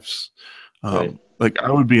halves. Like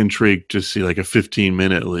I would be intrigued to see like a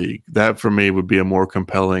 15-minute league. That for me would be a more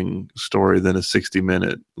compelling story than a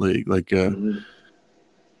 60-minute league. Like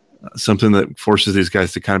something that forces these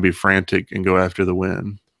guys to kind of be frantic and go after the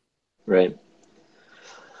win. Right.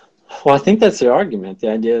 Well, I think that's the argument. The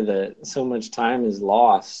idea that so much time is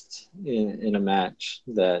lost in a match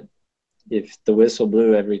that if the whistle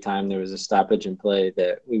blew every time there was a stoppage in play,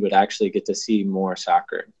 that we would actually get to see more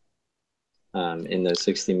soccer in those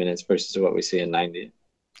 60 minutes versus what we see in 90.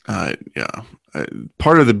 Yeah.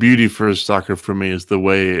 Part of the beauty for soccer for me is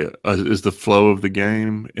is the flow of the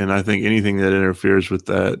game. And I think anything that interferes with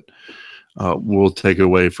that will take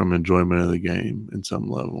away from enjoyment of the game in some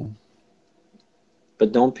level.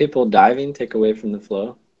 But don't people diving take away from the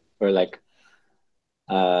flow? Or like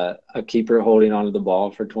a keeper holding onto the ball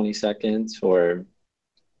for 20 seconds or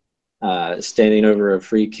standing over a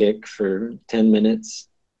free kick for 10 minutes?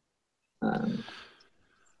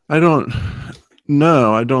 I don't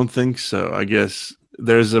think so. I guess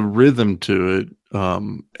there's a rhythm to it.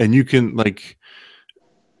 And you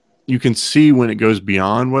can see when it goes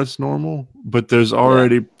beyond what's normal, but there's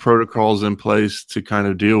already protocols in place to kind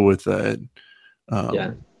of deal with that.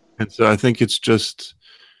 And so I think it's just,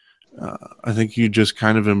 I think you just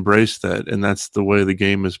kind of embrace that, and that's the way the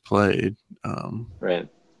game is played. Right.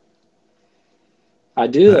 I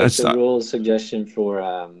do like the rule suggestion for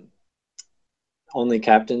only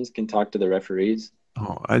captains can talk to the referees.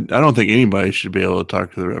 Oh, I don't think anybody should be able to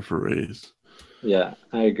talk to the referees. Yeah,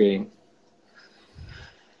 I agree.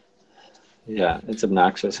 Yeah, it's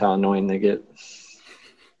obnoxious how annoying they get.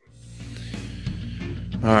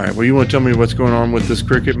 All right. Well, you want to tell me what's going on with this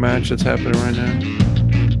cricket match that's happening right now?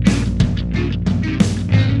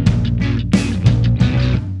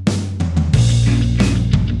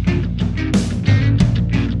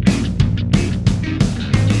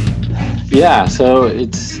 Yeah, so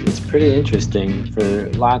it's pretty interesting for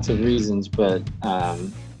lots of reasons, but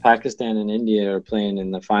Pakistan and India are playing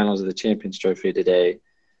in the finals of the Champions Trophy today.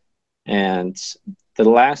 And the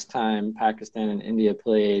last time Pakistan and India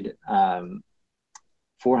played,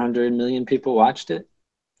 400 million people watched it.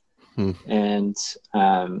 And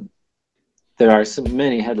there are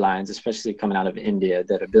many headlines, especially coming out of India,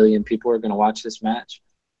 that 1 billion people are going to watch this match,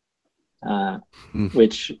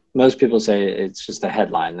 which most people say it's just a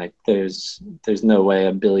headline. Like there's no way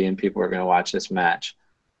 1 billion people are going to watch this match.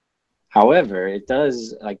 However, it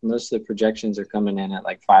does, like most of the projections are coming in at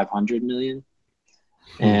like 500 million.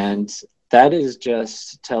 And that is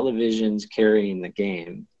just televisions carrying the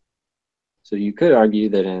game. So you could argue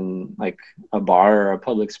that in like a bar or a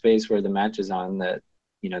public space where the match is on, that,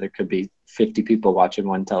 you know, there could be 50 people watching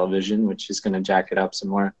one television, which is going to jack it up some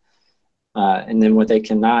more. And then what they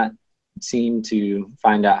cannot seem to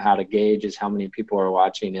find out how to gauge is how many people are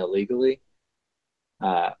watching illegally,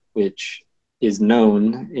 which is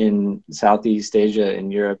known in Southeast Asia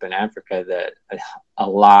and Europe and Africa that a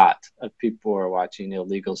lot of people are watching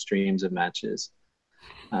illegal streams of matches.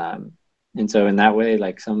 And so in that way,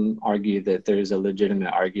 like some argue that there's a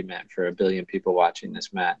legitimate argument for 1 billion people watching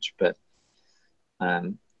this match. But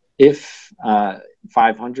if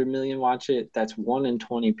 500 million watch it, that's 1 in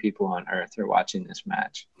 20 people on Earth are watching this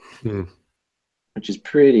match, which is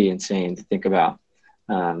pretty insane to think about.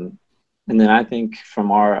 And then I think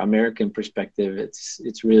from our American perspective,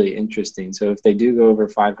 it's really interesting. So if they do go over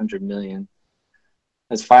 500 million,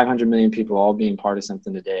 that's 500 million people all being part of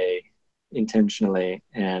something today intentionally.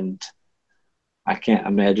 And I can't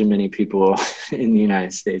imagine many people in the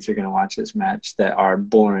United States are going to watch this match that are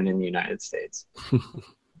born in the United States.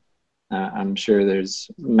 I'm sure there's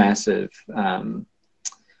massive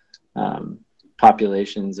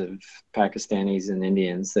populations of Pakistanis and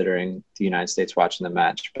Indians that are in the United States watching the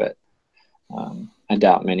match, but I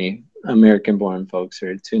doubt many American-born folks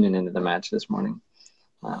are tuning into the match this morning.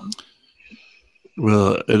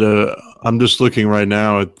 Well, I'm just looking right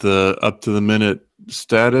now at the up-to-the-minute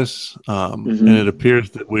status, and it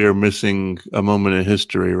appears that we are missing a moment in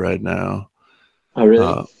history right now. Oh,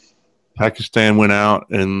 really? Pakistan went out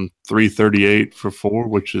in 338 for 4,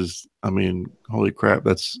 which is, I mean, holy crap,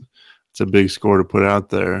 it's a big score to put out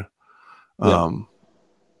there. Yeah.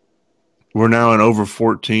 We're now in over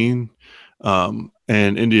 14. And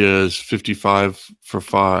India is 55 for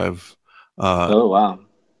 5. Oh, wow.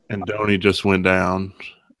 And Dhoni just went down.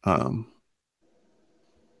 They're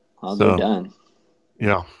done.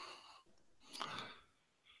 Yeah.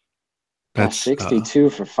 That's 62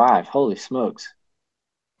 for 5. Holy smokes.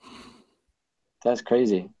 That's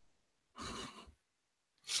crazy.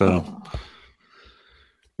 So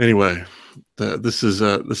anyway, this is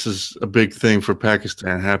a big thing for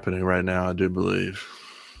Pakistan happening right now, I do believe.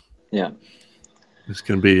 Yeah. It's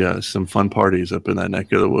going to be some fun parties up in that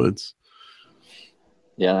neck of the woods.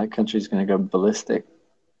 Yeah, that country's going to go ballistic.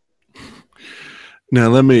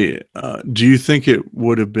 Now, do you think it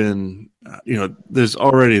would have been, there's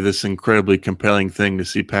already this incredibly compelling thing to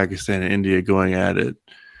see Pakistan and India going at it.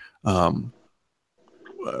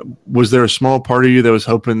 Was there a small part of you that was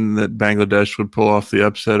hoping that Bangladesh would pull off the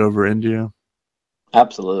upset over India?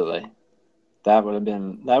 Absolutely. That would have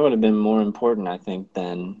been more important, I think,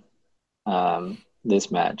 than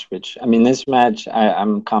this match, this match,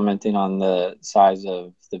 I'm commenting on the size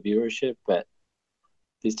of the viewership, but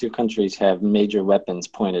these two countries have major weapons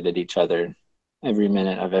pointed at each other every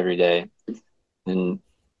minute of every day. And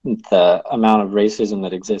the amount of racism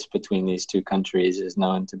that exists between these two countries is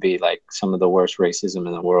known to be like some of the worst racism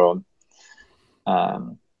in the world.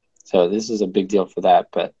 So this is a big deal for that.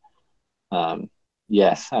 But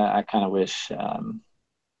yes, I kind of wish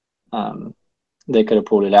they could have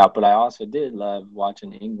pulled it out, but I also did love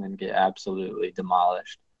watching England get absolutely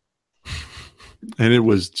demolished. And it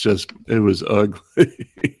was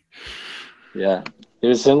ugly. Yeah, it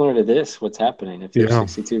was similar to this. What's happening? If you're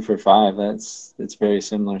 62 for 5, it's very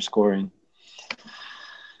similar scoring.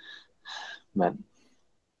 But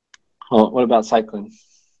what about cycling?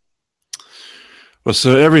 Well,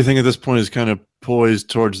 so everything at this point is kind of poised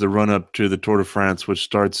towards the run up to the Tour de France, which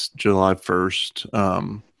starts July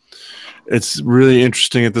 1st. It's really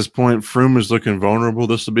interesting at this point. Froome is looking vulnerable.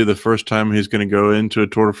 This will be the first time he's going to go into a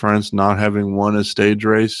Tour de France not having won a stage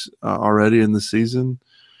race already in the season.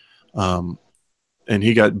 And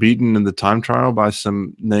he got beaten in the time trial by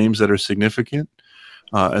some names that are significant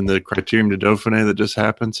and the Criterium de Dauphiné that just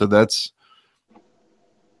happened. So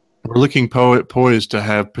we're looking poised to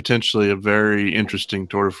have potentially a very interesting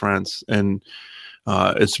Tour de France. And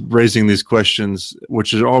it's raising these questions,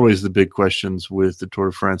 which is always the big questions with the Tour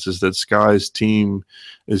de France, is that Sky's team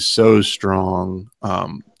is so strong.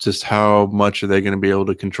 Just how much are they going to be able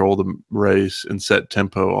to control the race and set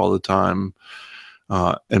tempo all the time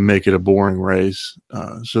and make it a boring race?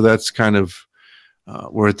 So that's kind of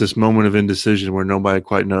we're at this moment of indecision where nobody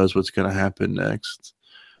quite knows what's going to happen next.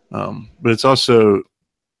 But it's also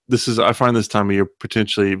I find this time of year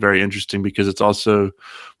potentially very interesting because it's also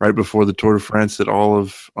right before the Tour de France that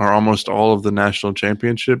almost all of the national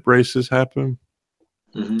championship races happen.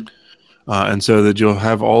 Mm-hmm. And so that you'll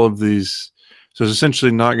have all of these. So it's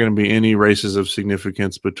essentially not going to be any races of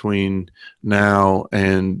significance between now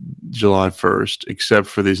and July 1st, except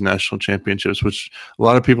for these national championships, which a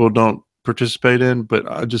lot of people don't participate in. But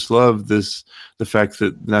I just love the fact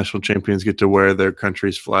that national champions get to wear their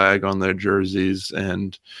country's flag on their jerseys,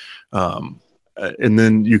 and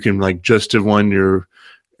then you can like just have won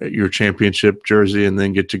your championship jersey and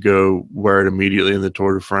then get to go wear it immediately in the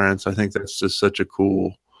Tour de France. I think that's just such a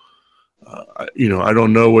cool. I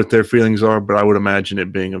don't know what their feelings are, but I would imagine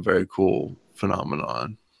it being a very cool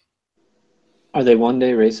phenomenon. Are they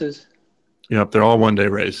one-day races? Yep, they're all one-day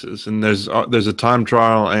races, and there's a time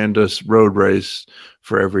trial and a road race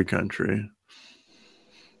for every country.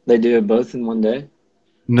 They do it both in one day?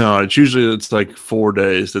 No, it's like 4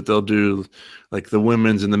 days that they'll do, like the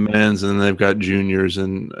women's and the men's, and then they've got juniors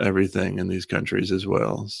and everything in these countries as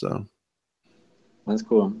well. So that's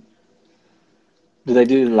cool. Do they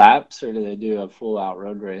do laps or do they do a full-out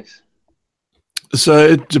road race? So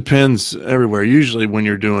it depends everywhere. Usually, when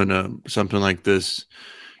you're doing something like this,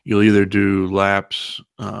 you'll either do laps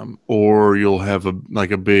or you'll have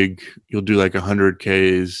you'll do like 100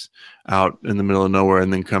 Ks out in the middle of nowhere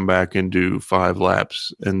and then come back and do 5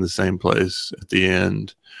 laps in the same place at the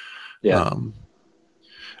end. Yeah.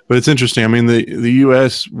 But it's interesting. I mean, the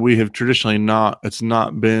U.S., we have traditionally it's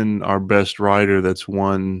not been our best rider that's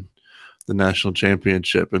won the national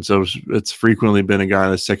championship. And so it's frequently been a guy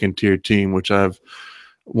in a second tier team, which I've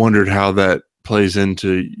wondered how that plays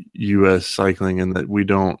into U.S. cycling, and that we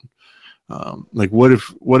don't what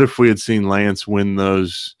if we had seen Lance win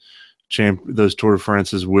those Tour de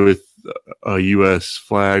France's with a U.S.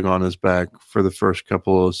 flag on his back for the first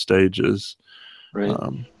couple of stages, right?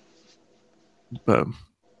 But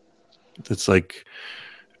it's like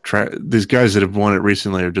these guys that have won it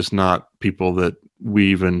recently are just not people that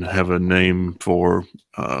we even have a name for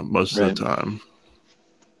most of the time.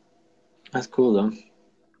 That's cool though.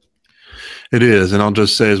 It is, and I'll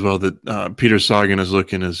just say as well that Peter Sagan is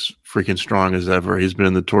looking as freaking strong as ever. He's been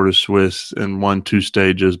in the Tour de Suisse and won 2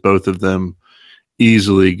 stages, both of them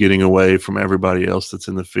easily getting away from everybody else that's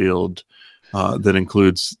in the field. That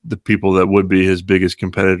includes the people that would be his biggest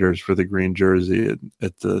competitors for the green jersey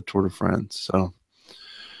at the Tour de France. So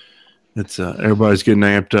it's everybody's getting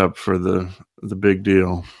amped up for the big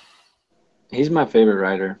deal. He's my favorite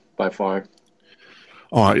rider by far.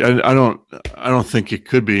 Oh, I don't think it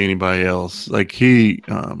could be anybody else. Like he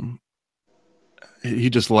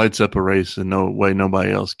just lights up a race in no way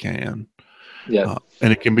nobody else can. Yeah,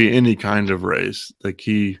 and it can be any kind of race. Like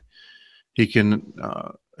he can.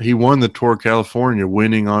 He won the Tour of California,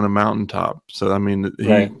 winning on a mountaintop. So I mean,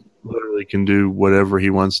 he literally can do whatever he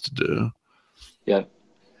wants to do. Yeah,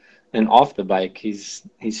 and off the bike, he's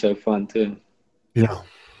so fun too. Yeah.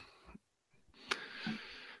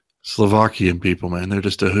 Slovakian people, man, they're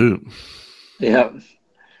just a hoot. Yeah,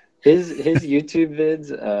 his YouTube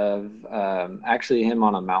vids of actually him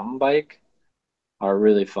on a mountain bike are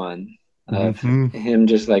really fun. Of him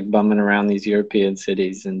just like bumming around these European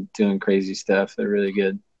cities and doing crazy stuff. They're really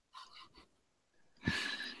good.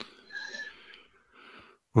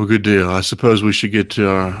 Well, good deal. I suppose we should get to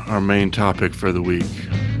our main topic for the week.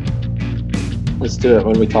 Let's do it.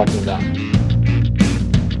 What are we talking about?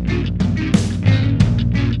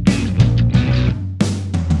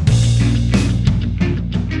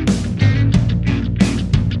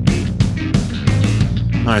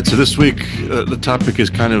 All right, so this week the topic is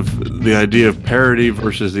kind of the idea of parity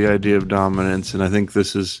versus the idea of dominance, and I think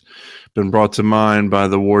this has been brought to mind by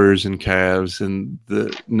the Warriors and Cavs and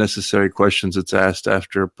the necessary questions it's asked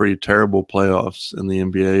after a pretty terrible playoffs in the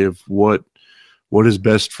NBA of what is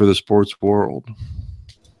best for the sports world.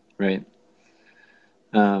 Right.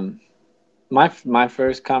 My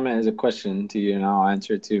first comment is a question to you, and I'll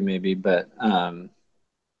answer it too, maybe, but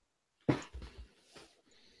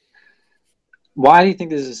why do you think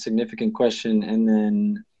this is a significant question? And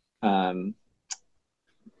then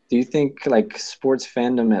do you think like sports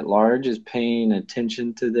fandom at large is paying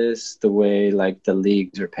attention to this the way like the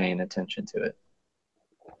leagues are paying attention to it?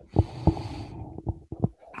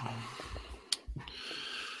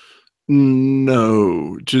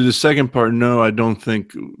 No, to the second part, no, I don't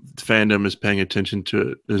think fandom is paying attention to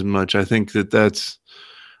it as much. I think that's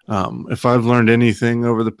if I've learned anything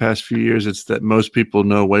over the past few years, it's that most people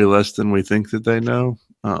know way less than we think that they know,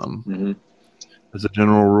 as a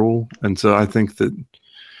general rule. And so I think that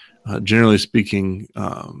generally speaking,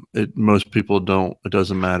 most people don't. It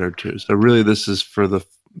doesn't matter to. So really, this is for the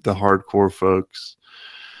hardcore folks.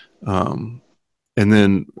 And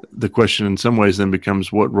then the question, in some ways, then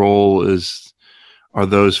becomes what role are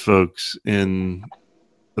those folks in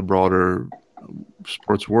the broader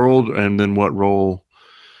sports world, and then what role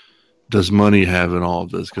does money have in all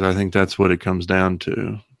of this? Because I think that's what it comes down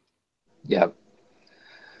to. Yeah.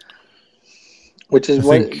 Which is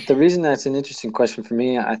the reason that's an interesting question for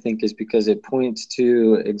me, I think, is because it points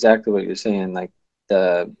to exactly what you're saying. Like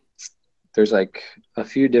there's like a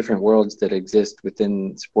few different worlds that exist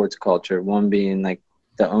within sports culture. One being like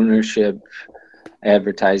the ownership,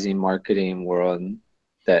 advertising, marketing world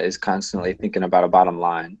that is constantly thinking about a bottom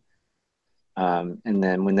line. And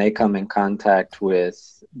then when they come in contact with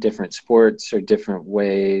different sports or different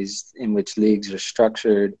ways in which leagues are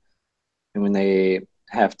structured, and when they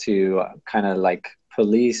have to kind of like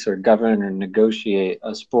police or govern or negotiate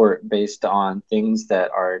a sport based on things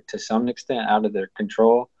that are to some extent out of their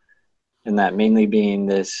control, and that mainly being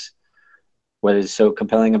this, what is so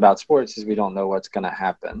compelling about sports is we don't know what's going to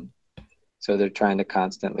happen. So they're trying to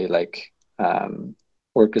constantly like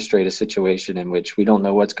orchestrate a situation in which we don't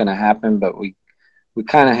know what's going to happen, but we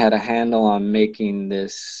kind of had a handle on making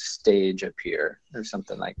this stage appear or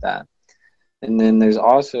something like that. And then there's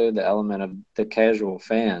also the element of the casual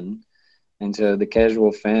fan. And so the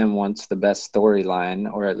casual fan wants the best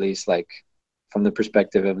storyline, or at least like from the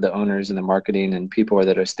perspective of the owners and the marketing and people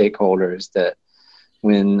that are stakeholders, that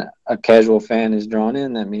when a casual fan is drawn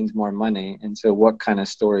in, that means more money. And so what kind of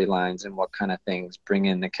storylines and what kind of things bring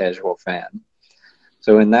in the casual fan?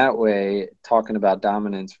 So in that way, talking about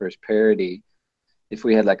dominance versus parity, if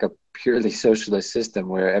we had like a purely socialist system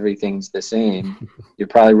where everything's the same, you're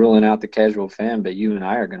probably ruling out the casual fan, but you and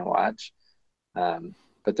I are going to watch.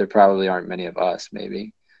 But there probably aren't many of us,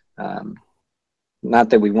 maybe. Not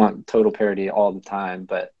that we want total parity all the time,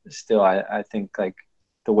 but still, I think like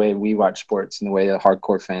the way we watch sports and the way the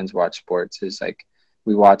hardcore fans watch sports is like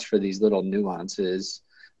we watch for these little nuances,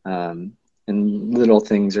 and little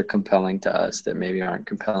things are compelling to us that maybe aren't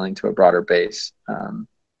compelling to a broader base.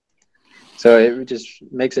 So it just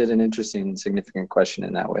makes it an interesting, significant question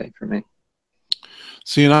in that way for me.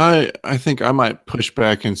 See, and I think I might push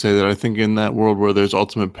back and say that I think in that world where there's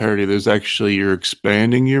ultimate parity, there's actually you're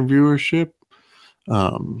expanding your viewership.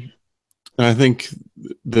 And I think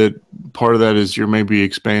that part of that is you're maybe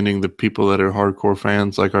expanding the people that are hardcore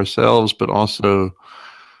fans like ourselves, but also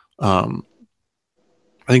I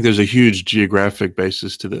think there's a huge geographic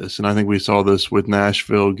basis to this. And I think we saw this with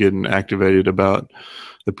Nashville getting activated about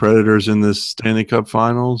the Predators in this Stanley Cup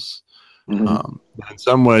Finals. Mm-hmm. In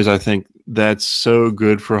some ways, I think that's so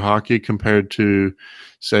good for hockey compared to,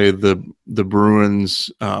 say, the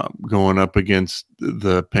Bruins going up against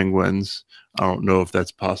the Penguins. I don't know if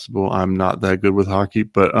that's possible. I'm not that good with hockey,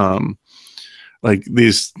 but like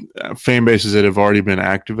these fan bases that have already been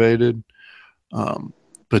activated,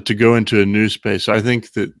 but to go into a new space. So I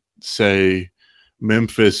think that, say,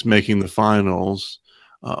 Memphis making the finals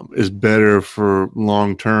is better for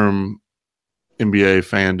long-term NBA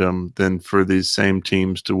fandom than for these same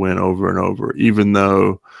teams to win over and over, even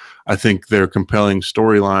though I think they're compelling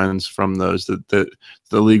storylines from those that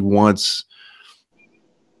the league wants.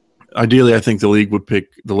 Ideally, I think the league would pick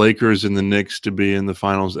the Lakers and the Knicks to be in the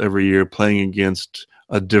finals every year, playing against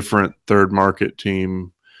a different third market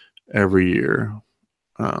team every year.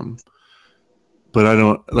 But I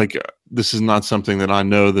don't like, this is not something that I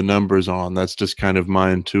know the numbers on. That's just kind of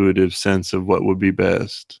my intuitive sense of what would be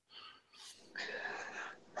best.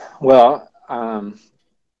 Well,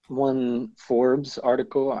 one Forbes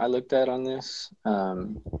article I looked at on this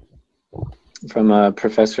from a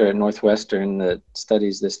professor at Northwestern that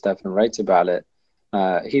studies this stuff and writes about it,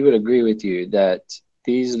 he would agree with you that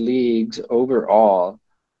these leagues overall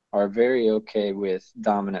are very okay with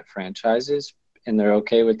dominant franchises, and they're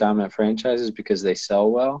okay with dominant franchises because they sell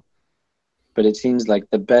well. But it seems like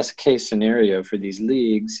the best case scenario for these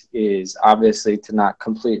leagues is obviously to not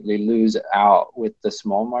completely lose out with the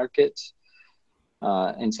small markets.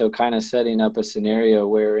 And so kind of setting up a scenario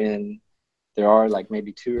wherein there are like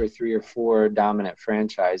maybe 2 or 3 or 4 dominant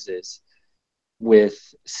franchises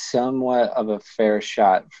with somewhat of a fair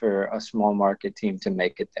shot for a small market team to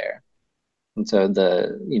make it there. And so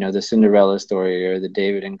the Cinderella story or the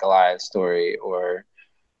David and Goliath story or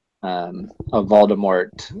a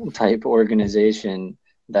Voldemort type organization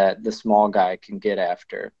that the small guy can get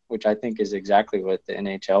after, which I think is exactly what the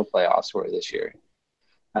NHL playoffs were this year.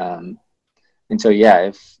 And so, yeah,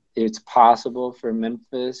 if it's possible for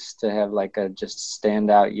Memphis to have like a just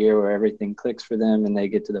standout year where everything clicks for them and they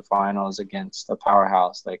get to the finals against a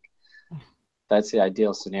powerhouse, like that's the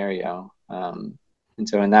ideal scenario. And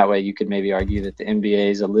so in that way, you could maybe argue that the NBA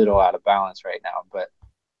is a little out of balance right now. But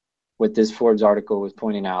what this Forbes article was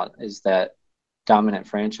pointing out is that dominant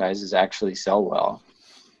franchises actually sell well.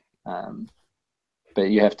 But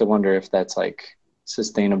you have to wonder if that's like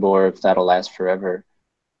sustainable or if that'll last forever.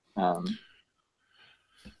 So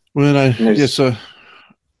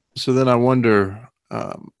then I wonder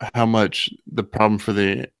how much the problem for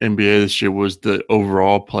the NBA this year was the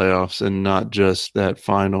overall playoffs and not just that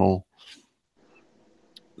final.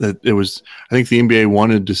 That it was, I think the NBA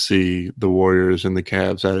wanted to see the Warriors and the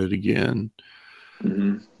Cavs at it again.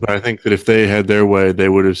 Mm-hmm. But I think that if they had their way, they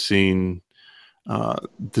would have seen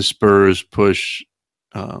the Spurs push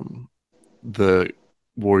the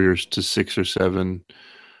Warriors to 6 or 7.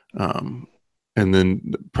 And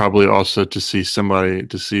then probably also to see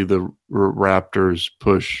the Raptors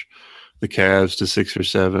push the Cavs to 6 or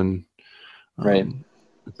 7. Right.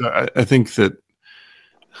 I think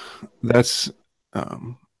that's,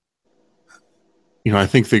 I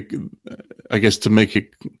think that, I guess to make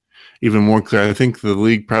it even more clear, I think the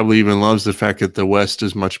league probably even loves the fact that the West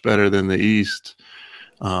is much better than the East,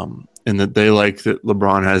 and that they like that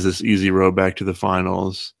LeBron has this easy road back to the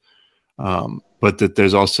finals, but that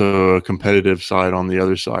there's also a competitive side on the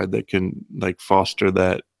other side that can like foster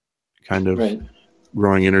that kind of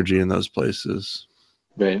growing energy in those places.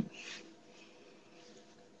 Right.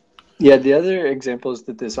 Yeah, the other examples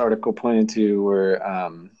that this article pointed to were,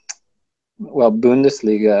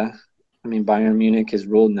 Bundesliga. I mean, Bayern Munich has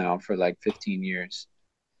ruled now for like 15 years.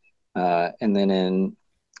 And then in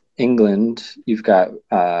England, you've got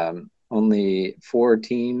only 4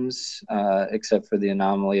 teams, except for the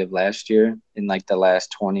anomaly of last year, in like the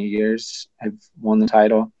last 20 years have won the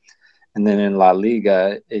title. And then in La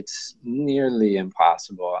Liga, it's nearly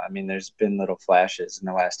impossible. I mean, there's been little flashes in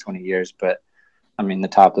the last 20 years, but I mean, the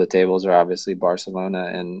top of the tables are obviously Barcelona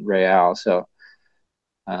and Real. So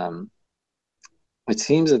it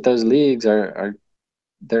seems that those leagues they're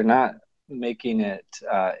not making it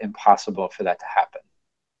impossible for that to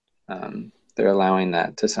happen. They're allowing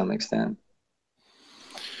that to some extent.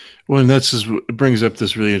 Well, and it brings up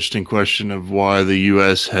this really interesting question of why the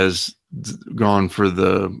U.S. has gone for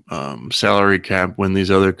the salary cap when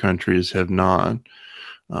these other countries have not.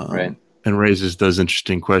 Right. And raises those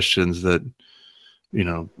interesting questions that,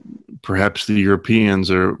 perhaps the Europeans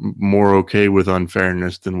are more okay with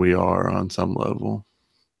unfairness than we are on some level.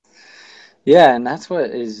 Yeah, and that's what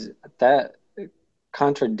is that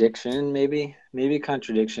contradiction, maybe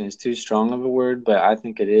contradiction is too strong of a word, but I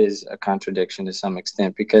think it is a contradiction to some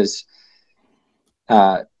extent because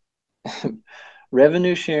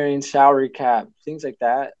revenue sharing, salary cap, things like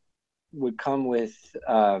that would come with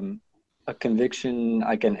a conviction,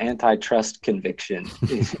 like an antitrust conviction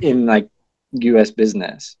in like U.S.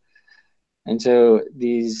 business. And so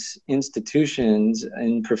these institutions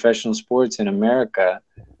in professional sports in America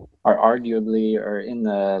are arguably, or in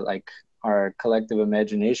the like our collective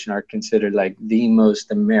imagination, are considered like the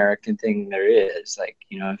most American thing there is. Like,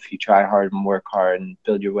 if you try hard and work hard and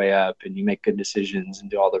build your way up and you make good decisions and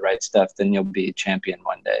do all the right stuff, then you'll be a champion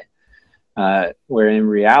one day. Where in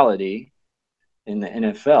reality, in the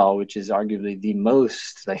NFL, which is arguably the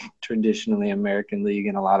most like traditionally American league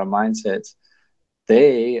in a lot of mindsets,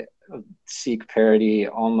 they seek parity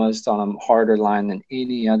almost on a harder line than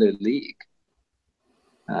any other league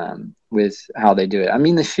with how they do it. I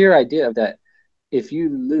mean, the sheer idea of that, if you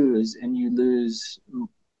lose and you lose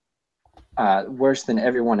worse than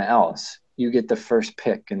everyone else, you get the first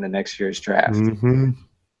pick in the next year's draft. Mm-hmm.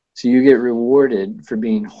 So you get rewarded for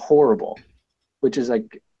being horrible, which is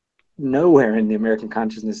like nowhere in the American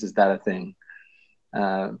consciousness is that a thing.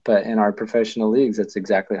 But in our professional leagues, that's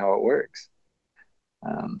exactly how it works.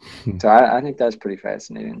 So I think that's pretty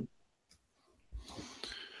fascinating.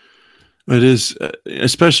 It is,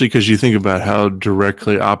 especially because you think about how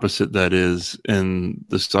directly opposite that is in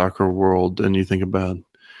the soccer world, and you think about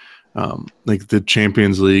like the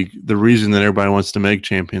Champions League. The reason that everybody wants to make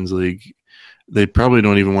Champions League, they probably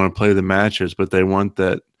don't even want to play the matches, but they want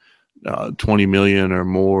that 20 million or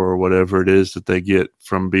more or whatever it is that they get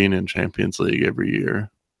from being in Champions League every year.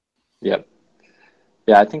 Yep.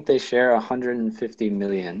 Yeah, I think they share 150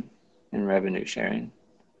 million in revenue sharing.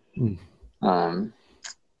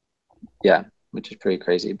 Yeah, which is pretty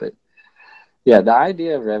crazy. But yeah, the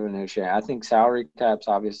idea of revenue sharing, I think salary caps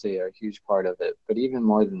obviously are a huge part of it. But even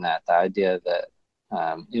more than that, the idea that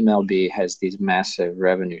MLB has these massive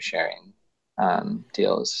revenue sharing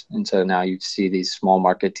deals. And so now you see these small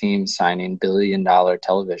market teams signing billion-dollar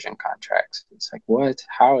television contracts. It's like, what?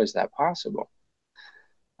 How is that possible?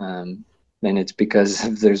 And it's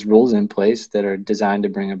because there's rules in place that are designed to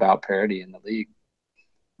bring about parity in the league.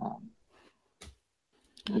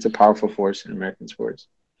 It's a powerful force in American sports.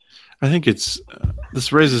 I think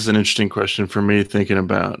this raises an interesting question for me, thinking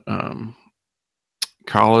about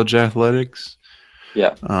college athletics.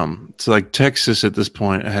 Yeah. So like Texas at this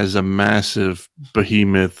point has a massive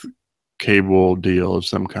behemoth cable deal of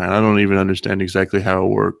some kind. I don't even understand exactly how it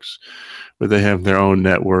works, but they have their own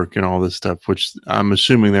network and all this stuff, which I'm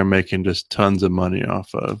assuming they're making just tons of money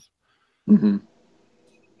off of. Mm-hmm.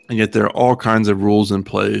 And yet there are all kinds of rules in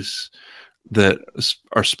place that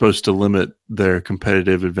are supposed to limit their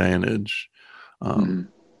competitive advantage. And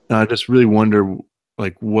I just really wonder,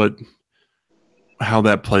 like, how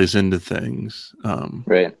that plays into things.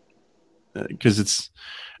 Right. Because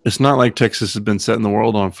it's not like Texas has been setting the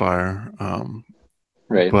world on fire.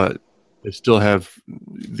 Right. But they still have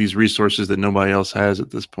these resources that nobody else has at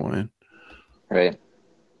this point. Right.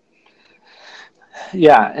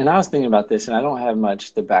 Yeah. And I was thinking about this, and I don't have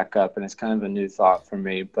much to back up, and it's kind of a new thought for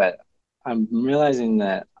me, but I'm realizing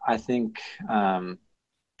that I think the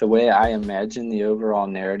way I imagine the overall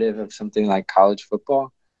narrative of something like college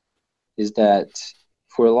football is that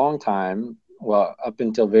for a long time, well, up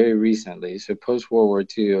until very recently, so post World War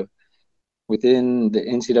II, within the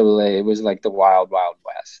NCAA, it was like the wild, wild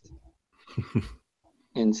west.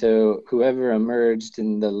 And so whoever emerged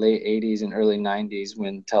in the late 80s and early 90s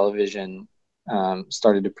when television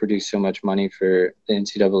started to produce so much money for the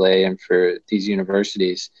NCAA and for these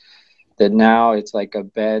universities, that now it's like a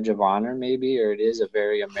badge of honor maybe, or it is a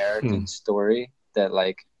very American story that,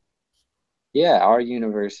 like, yeah, our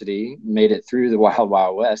university made it through the wild,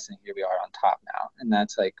 wild west, and here we are on top now. And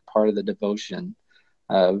that's like part of the devotion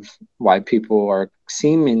of why people are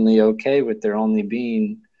seemingly okay with there only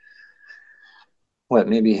being,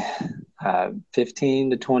 maybe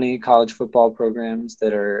 15 to 20 college football programs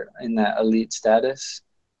that are in that elite status.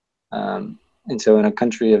 And so in a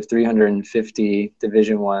country of 350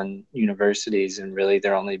 Division I universities, and really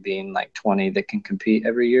there only being like 20 that can compete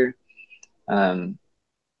every year,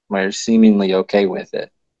 we're seemingly okay with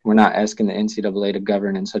it. We're not asking the NCAA to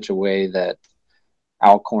govern in such a way that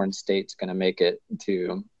Alcorn State's going to make it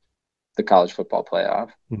to the college football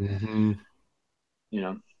playoff. Mm-hmm. You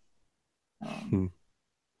know.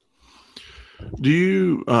 Do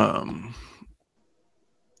you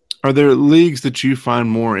are there leagues that you find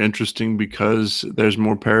more interesting because there's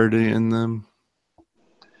more parity in them?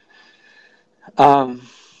 I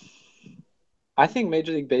think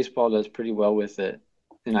Major League Baseball does pretty well with it,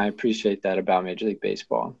 and I appreciate that about Major League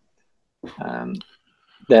Baseball.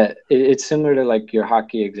 That it's similar to like your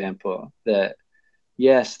hockey example, that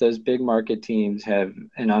yes, those big market teams have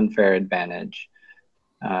an unfair advantage.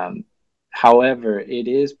 However, it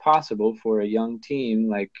is possible for a young team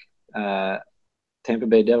like Tampa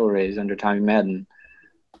Bay Devil Rays under Tommy Madden,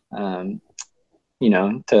 to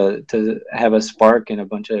have a spark in a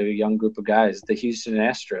bunch of young group of guys. The Houston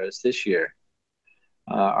Astros this year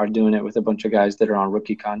are doing it with a bunch of guys that are on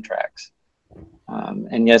rookie contracts.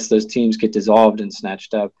 And yes, those teams get dissolved and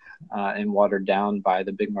snatched up and watered down by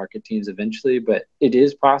the big market teams eventually, but it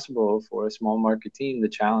is possible for a small market team to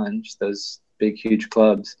challenge those big, huge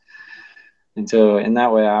clubs. And so in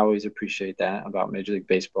that way, I always appreciate that about Major League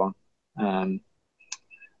Baseball. I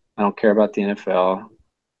don't care about the NFL.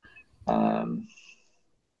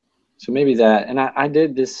 So maybe that. And I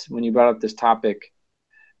did this when you brought up this topic.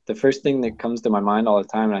 The first thing that comes to my mind all the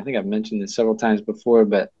time, and I think I've mentioned this several times before,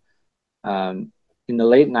 but in the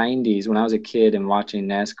late 90s, when I was a kid and watching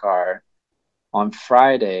NASCAR, on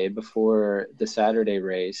Friday before the Saturday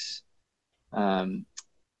race,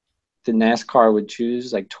 the NASCAR would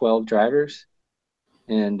choose like 12 drivers,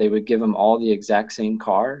 and they would give them all the exact same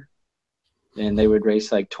car, and they would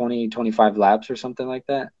race like 20, 25 laps or something like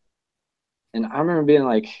that. And I remember being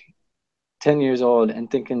like 10 years old and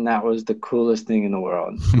thinking that was the coolest thing in the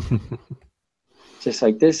world. Just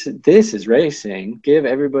like, this is racing. Give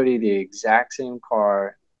everybody the exact same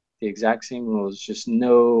car, the exact same rules, just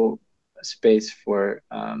no space for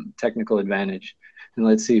technical advantage. And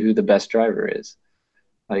let's see who the best driver is.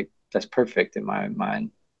 Like, that's perfect in my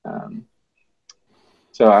mind.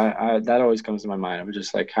 So I that always comes to my mind. I'm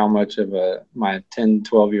just like, how much of my 10,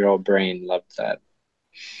 12-year-old brain loved that.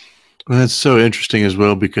 Well, that's so interesting as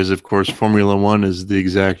well, because of course Formula One is the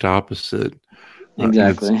exact opposite.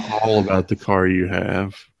 Exactly. It's all about the car you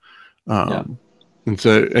have. And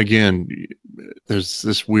so again, there's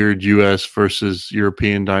this weird US versus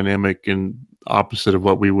European dynamic in opposite of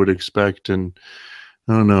what we would expect. And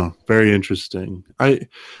I don't know, very interesting. I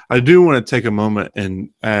do want to take a moment and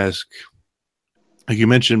ask, like you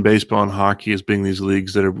mentioned baseball and hockey as being these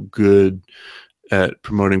leagues that are good at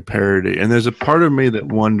promoting parity. And there's a part of me that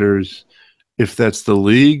wonders if that's the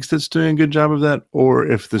leagues that's doing a good job of that, or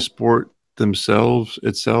if the sport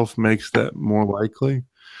itself makes that more likely.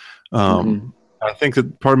 I think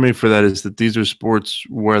that part of me for that is that these are sports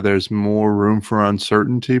where there's more room for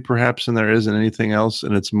uncertainty, perhaps, than there is in anything else,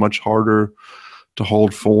 and it's much harder to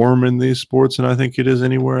hold form in these sports than I think it is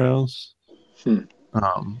anywhere else.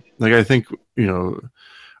 Like I think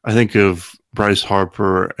of Bryce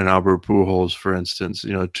Harper and Albert Pujols, for instance.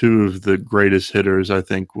 Two of the greatest hitters I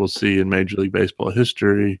think we'll see in Major League Baseball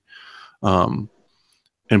history.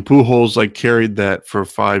 And Pujols carried that for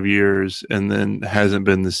 5 years and then hasn't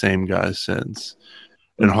been the same guy since.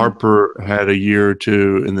 And Harper had a year or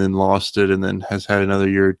two and then lost it and then has had another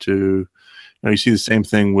year or two. You see the same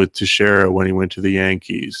thing with Teixeira when he went to the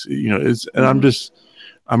Yankees. And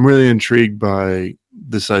I'm really intrigued by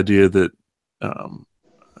this idea that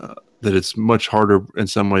that it's much harder in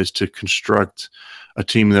some ways to construct a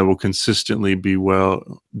team that will consistently do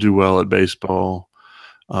well at baseball.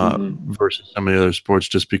 Versus some of the other sports,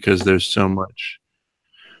 just because there's so much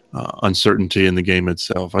uncertainty in the game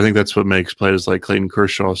itself. I think that's what makes players like Clayton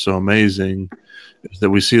Kershaw so amazing, is that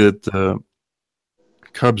we see that the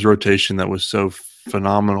Cubs rotation that was so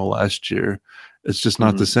phenomenal last year, it's just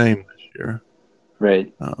not the same this year.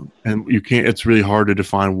 Right. And it's really hard to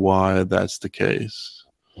define why that's the case.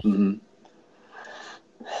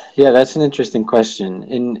 Yeah, that's an interesting question.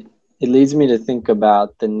 And it leads me to think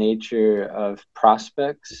about the nature of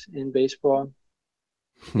prospects in baseball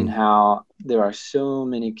and how there are so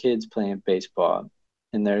many kids playing baseball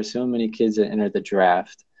and there are so many kids that enter the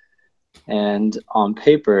draft. And on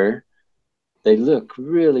paper, they look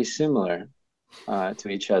really similar to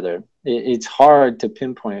each other. It's hard to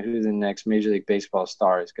pinpoint who the next Major League Baseball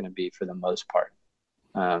star is going to be for the most part.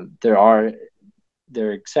 There are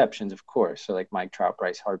exceptions, of course. So like Mike Trout,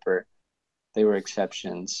 Bryce Harper, they were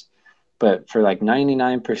exceptions. But for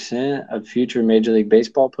 99% of future Major League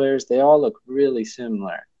Baseball players, they all look really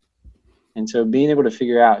similar. And so being able to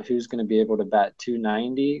figure out who's going to be able to bat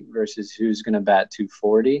 290 versus who's going to bat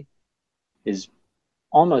 240 is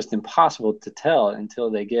almost impossible to tell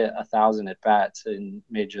until they get 1,000 at-bats in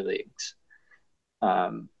major leagues.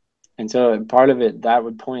 And so part of it, that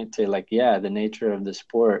would point to the nature of the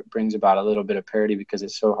sport brings about a little bit of parity because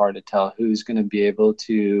it's so hard to tell who's going to be able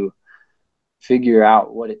to figure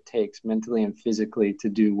out what it takes mentally and physically to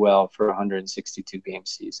do well for a 162 game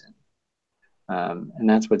season. And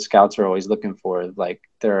that's what scouts are always looking for.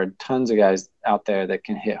 There are tons of guys out there that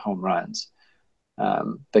can hit home runs.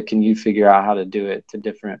 But can you figure out how to do it to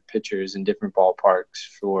different pitchers in different ballparks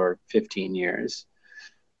for 15 years?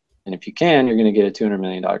 And if you can, you're going to get a $200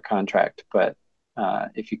 million contract. But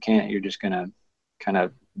if you can't, you're just going to kind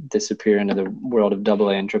of disappear into the world of AA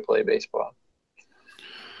and AAA baseball.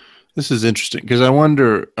 This is interesting because I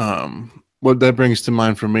wonder what that brings to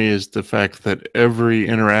mind for me is the fact that every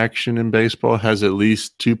interaction in baseball has at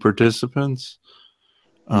least two participants.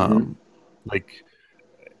 And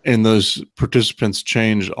those participants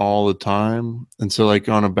change all the time. And so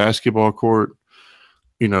on a basketball court,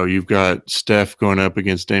 you've got Steph going up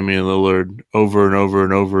against Damian Lillard over and over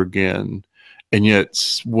and over again. And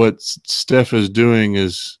yet what Steph is doing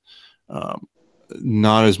is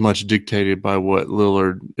not as much dictated by what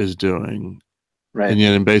Lillard is doing. Right. And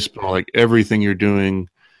yet in baseball, everything you're doing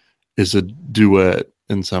is a duet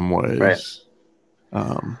in some ways. Right.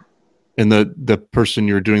 And the person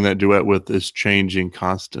you're doing that duet with is changing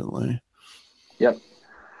constantly. Yep.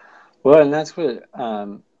 Well, and that's what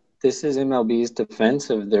this is MLB's defense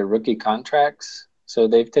of their rookie contracts. So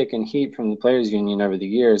they've taken heat from the players union over the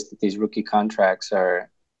years that these rookie contracts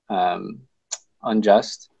are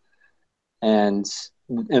unjust. And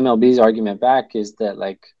MLB's argument back is that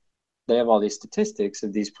they have all these statistics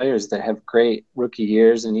of these players that have great rookie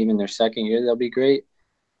years, and even their second year they'll be great.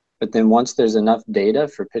 But then once there's enough data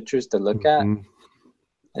for pitchers to look at,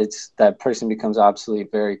 it's that person becomes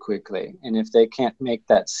obsolete very quickly. And if they can't make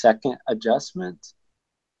that second adjustment,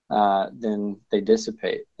 then they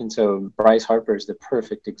dissipate. And so Bryce Harper is the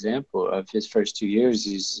perfect example of his first 2 years.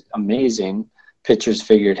 He's amazing. Pitchers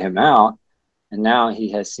figured him out. And now he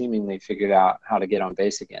has seemingly figured out how to get on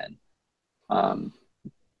base again.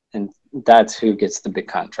 And that's who gets the big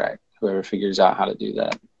contract, whoever figures out how to do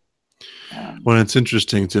that. Well, it's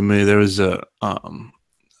interesting to me. There was I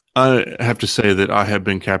have to say that I have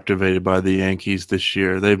been captivated by the Yankees this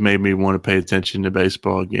year. They've made me want to pay attention to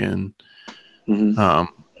baseball again.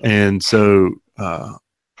 And so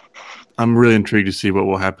I'm really intrigued to see what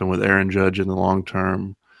will happen with Aaron Judge in the long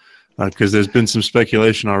term, because there's been some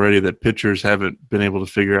speculation already that pitchers haven't been able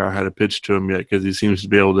to figure out how to pitch to him yet, because he seems to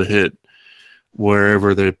be able to hit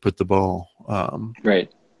wherever they put the ball.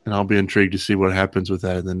 Right. And I'll be intrigued to see what happens with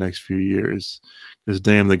that in the next few years, because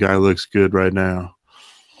damn, the guy looks good right now.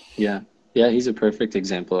 Yeah, he's a perfect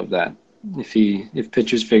example of that. If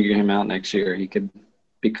pitchers figure him out next year, he could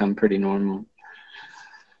become pretty normal.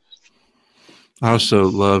 I also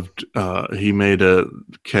loved he made a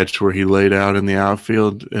catch where he laid out in the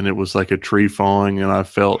outfield and it was like a tree falling, and I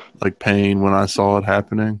felt like pain when I saw it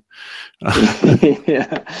happening.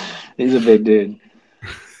 Yeah, he's a big dude.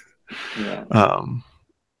 Yeah.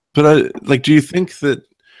 But do you think that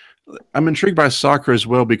I'm intrigued by soccer as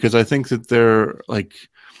well, because I think that they're like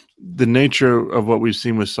the nature of what we've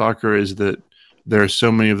seen with soccer is that there are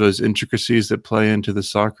so many of those intricacies that play into the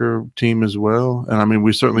soccer team as well. And I mean,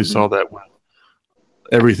 we certainly saw that with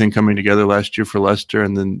everything coming together last year for Leicester,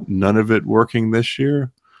 and then none of it working this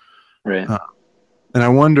year. Right. And I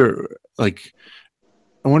wonder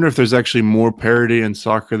if there's actually more parity in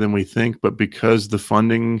soccer than we think, but because the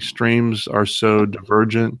funding streams are so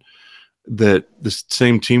divergent, that the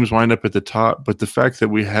same teams wind up at the top. But the fact that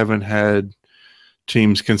we haven't had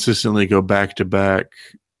teams consistently go back to back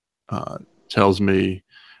tells me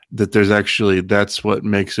that that's what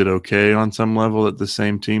makes it okay on some level, that the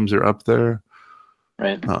same teams are up there.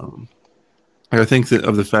 Right. I think that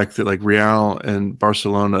of the fact that like Real and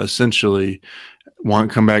Barcelona essentially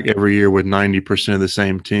won't come back every year with 90% of the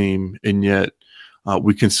same team, and yet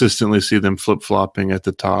we consistently see them flip-flopping at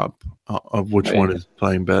the top of which one is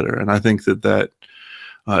playing better. And I think that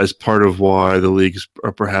is part of why the leagues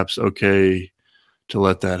are perhaps okay to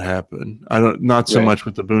let that happen. Not so much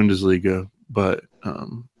with the Bundesliga, but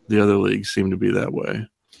the other leagues seem to be that way.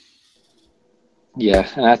 Yeah,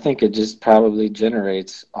 and I think it just probably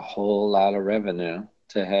generates a whole lot of revenue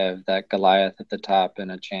to have that Goliath at the top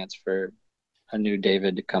and a chance for a new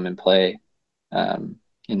David to come and play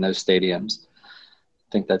in those stadiums.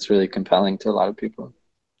 I think that's really compelling to a lot of people.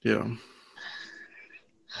 Yeah.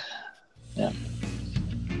 Yeah.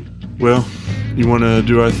 Well, you want to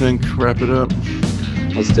do our thing? Wrap it up?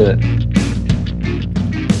 Let's do it.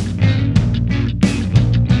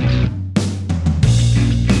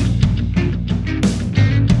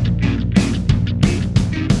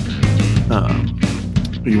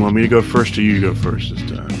 You want me to go first, or you go first this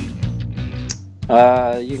time?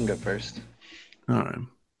 You can go first. All right.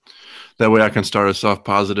 That way I can start us off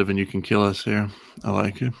positive and you can kill us here. I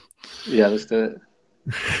like it. Yeah, let's do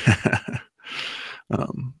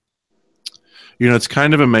it. It's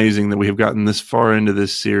kind of amazing that we have gotten this far into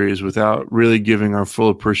this series without really giving our full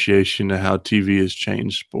appreciation to how TV has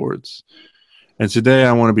changed sports. And today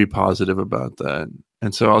I want to be positive about that.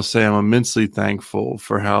 And so I'll say I'm immensely thankful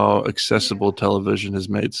for how accessible television has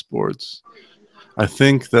made sports. I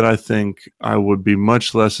think I would be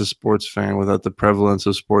much less a sports fan without the prevalence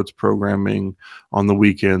of sports programming on the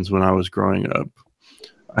weekends when I was growing up.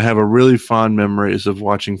 I have a really fond memories of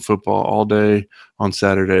watching football all day on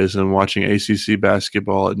Saturdays and watching ACC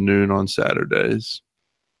basketball at noon on Saturdays.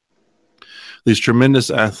 These tremendous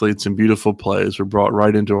athletes and beautiful plays were brought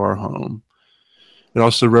right into our home. It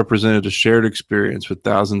also represented a shared experience with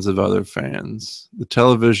thousands of other fans. The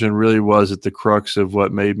television really was at the crux of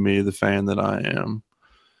what made me the fan that I am.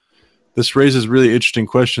 This raises really interesting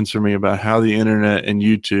questions for me about how the internet and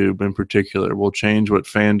YouTube in particular will change what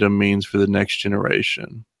fandom means for the next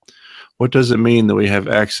generation. What does it mean that we have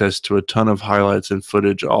access to a ton of highlights and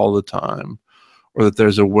footage all the time, or that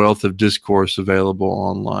there's a wealth of discourse available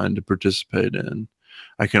online to participate in?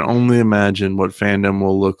 I can only imagine what fandom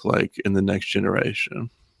will look like in the next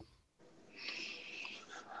generation.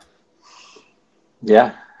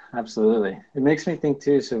 Yeah, absolutely. It makes me think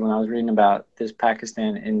too. So when I was reading about this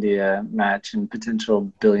Pakistan-India match and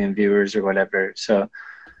potential billion viewers or whatever, so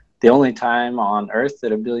the only time on earth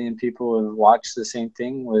that 1 billion people have watched the same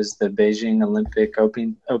thing was the Beijing Olympic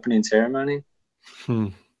opening ceremony.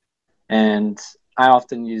 And I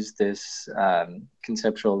often use this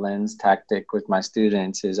conceptual lens tactic with my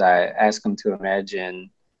students is I ask them to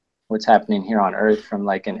imagine what's happening here on Earth from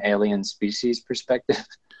like an alien species perspective.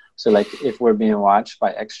 So like if we're being watched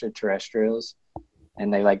by extraterrestrials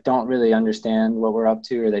and they like don't really understand what we're up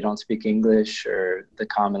to, or they don't speak English or the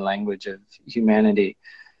common language of humanity.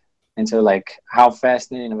 And so like how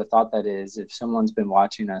fascinating of a thought that is if someone's been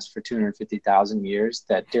watching us for 250,000 years,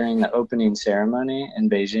 that during the opening ceremony in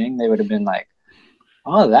Beijing, they would have been like,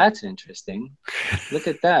 oh, that's interesting. Look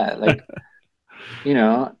at that. Like,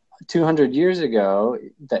 200 years ago,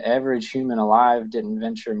 the average human alive didn't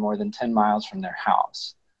venture more than 10 miles from their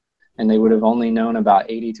house. and they would have only known about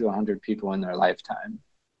 80 to 100 people in their lifetime.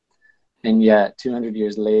 And yet 200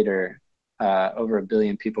 years later, over 1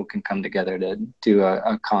 billion people can come together to do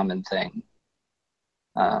a common thing.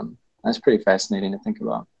 That's pretty fascinating to think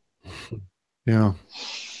about. Yeah.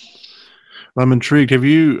 I'm intrigued. Have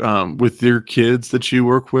you, with your kids that you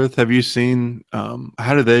work with, have you seen,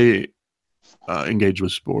 how do they engage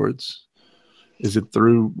with sports? Is it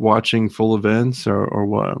through watching full events or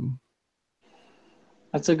what?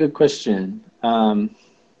 That's a good question. I'm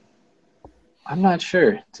not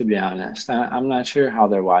sure, to be honest. I'm not sure how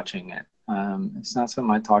they're watching it. It's not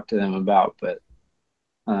something I talk to them about, but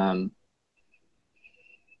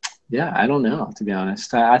yeah, I don't know, to be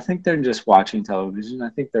honest. I think they're just watching television. I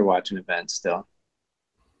think they're watching events still.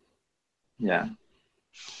 Yeah.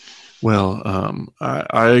 Well,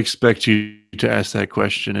 I expect you to ask that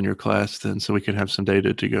question in your class then, so we can have some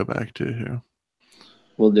data to go back to here.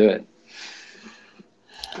 We'll do it.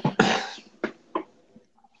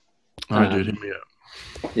 All right, dude, hit me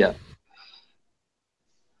up. Yeah.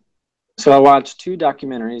 So I watched 2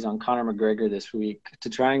 documentaries on Conor McGregor this week to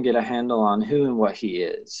try and get a handle on who and what he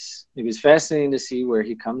is. It was fascinating to see where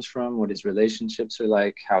he comes from, what his relationships are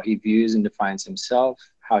like, how he views and defines himself,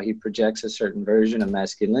 how he projects a certain version of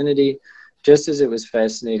masculinity, just as it was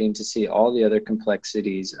fascinating to see all the other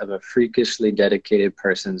complexities of a freakishly dedicated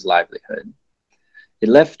person's livelihood. It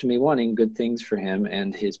left me wanting good things for him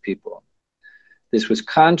and his people. This was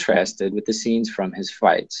contrasted with the scenes from his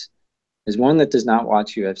fights. As one that does not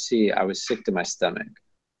watch UFC, I was sick to my stomach.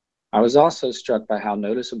 I was also struck by how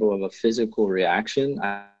noticeable of a physical reaction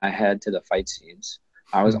I had to the fight scenes.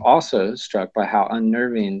 I was also struck by how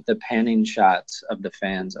unnerving the panning shots of the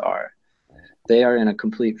fans are. They are in a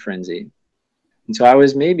complete frenzy. And so I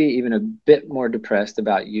was maybe even a bit more depressed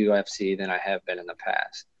about UFC than I have been in the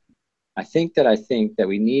past. I think that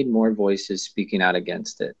we need more voices speaking out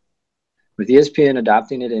against it. With ESPN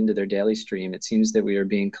adopting it into their daily stream, it seems that we are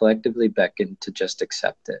being collectively beckoned to just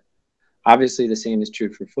accept it. Obviously, the same is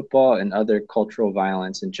true for football and other cultural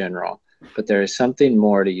violence in general, but there is something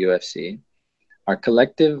more to UFC. Our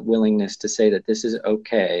collective willingness to say that this is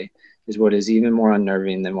okay is what is even more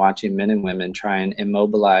unnerving than watching men and women try and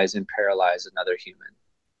immobilize and paralyze another human.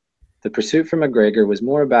 The pursuit for McGregor was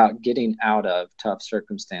more about getting out of tough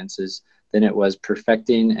circumstances than it was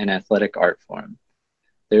perfecting an athletic art form.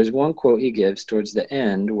 There's one quote he gives towards the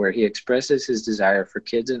end where he expresses his desire for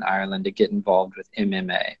kids in Ireland to get involved with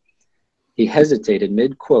MMA. He hesitated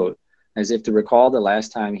mid-quote, as if to recall the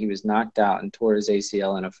last time he was knocked out and tore his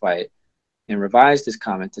ACL in a fight, and revised his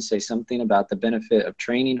comment to say something about the benefit of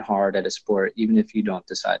training hard at a sport even if you don't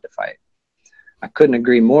decide to fight. I couldn't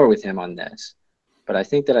agree more with him on this, but I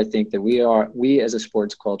think that we as a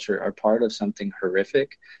sports culture are part of something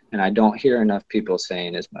horrific, and I don't hear enough people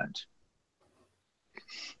saying as much.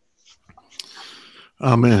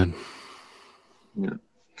 Amen. Yeah.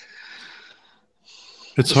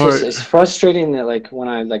 It's hard. It's frustrating that like when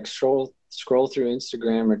I like scroll through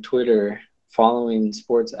Instagram or Twitter following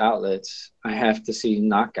sports outlets, I have to see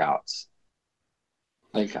knockouts.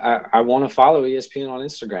 Like I want to follow ESPN on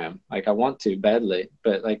Instagram. Like I want to badly,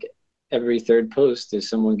 but like every third post is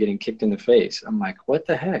someone getting kicked in the face. I'm like, what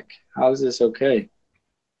the heck? How is this okay?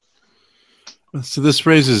 So this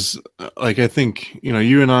raises, like, I think,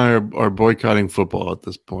 you and I are boycotting football at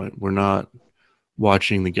this point. We're not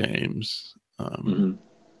watching the games.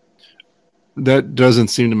 That doesn't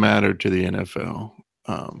seem to matter to the NFL.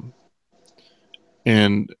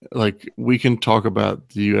 And like, we can talk about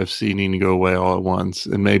the UFC needing to go away all at once.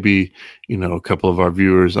 And maybe, a couple of our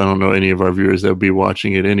viewers, I don't know any of our viewers that would be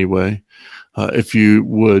watching it anyway. If you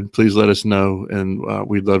would, please let us know. And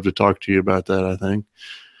we'd love to talk to you about that, I think.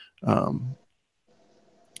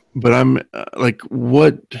 But I'm other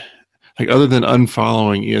than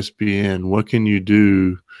unfollowing ESPN, what can you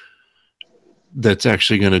do that's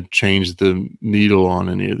actually going to change the needle on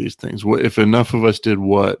any of these things? What if enough of us did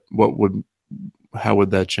how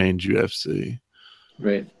would that change UFC?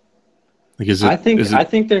 Right. Like, I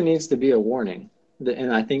think there needs to be a warning,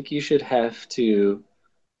 and I think you should have to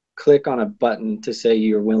click on a button to say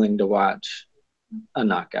you're willing to watch a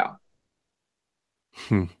knockout.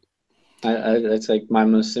 That's like my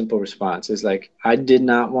most simple response is like, I did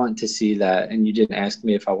not want to see that, and you didn't ask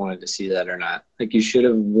me if I wanted to see that or not. Like, you should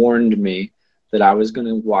have warned me that I was going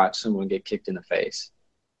to watch someone get kicked in the face.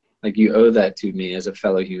 Like, you owe that to me as a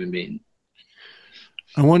fellow human being.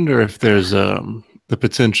 I wonder if there's the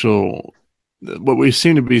potential. What we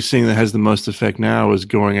seem to be seeing that has the most effect now is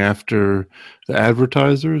going after the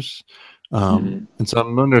advertisers. And so I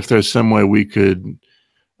wonder if there's some way we could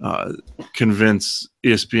convince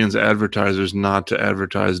ESPN's advertisers not to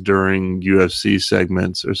advertise during UFC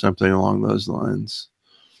segments or something along those lines.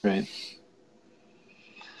 Right.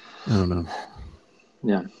 I don't know.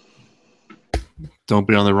 Yeah. Don't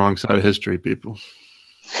be on the wrong side of history, people.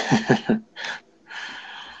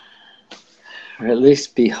 Or at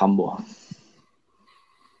least be humble.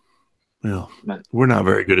 Well, we're not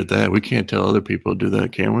very good at that. We can't tell other people to do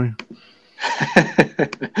that, can we?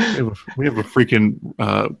 we have a freaking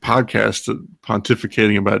podcast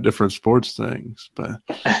pontificating about different sports things, but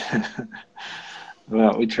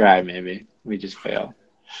well, we try. Maybe we just fail.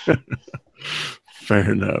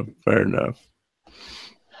 Fair enough.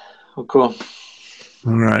 Well, cool.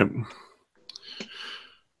 All right.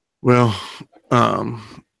 Well,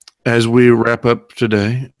 as we wrap up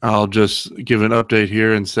today, I'll just give an update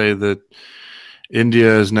here and say that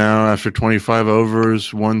India is now, after 25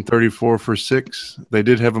 overs, 134 for 6. They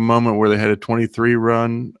did have a moment where they had a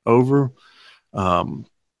 23-run over, and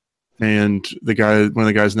one of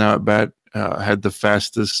the guys now at bat had the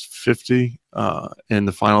fastest 50 in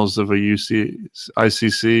the finals of a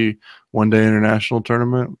ICC one-day international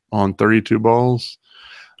tournament on 32 balls.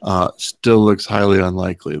 Still looks highly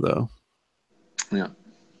unlikely, though. Yeah.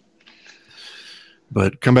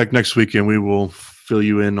 But come back next week and we will fill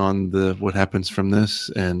you in on what happens from this.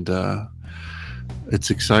 And it's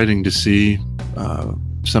exciting to see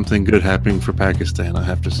something good happening for Pakistan, I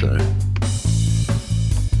have to say.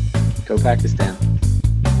 Go Pakistan.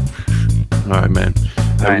 All right, man.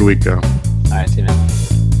 Have a good week, Kyle. All right, see you, man.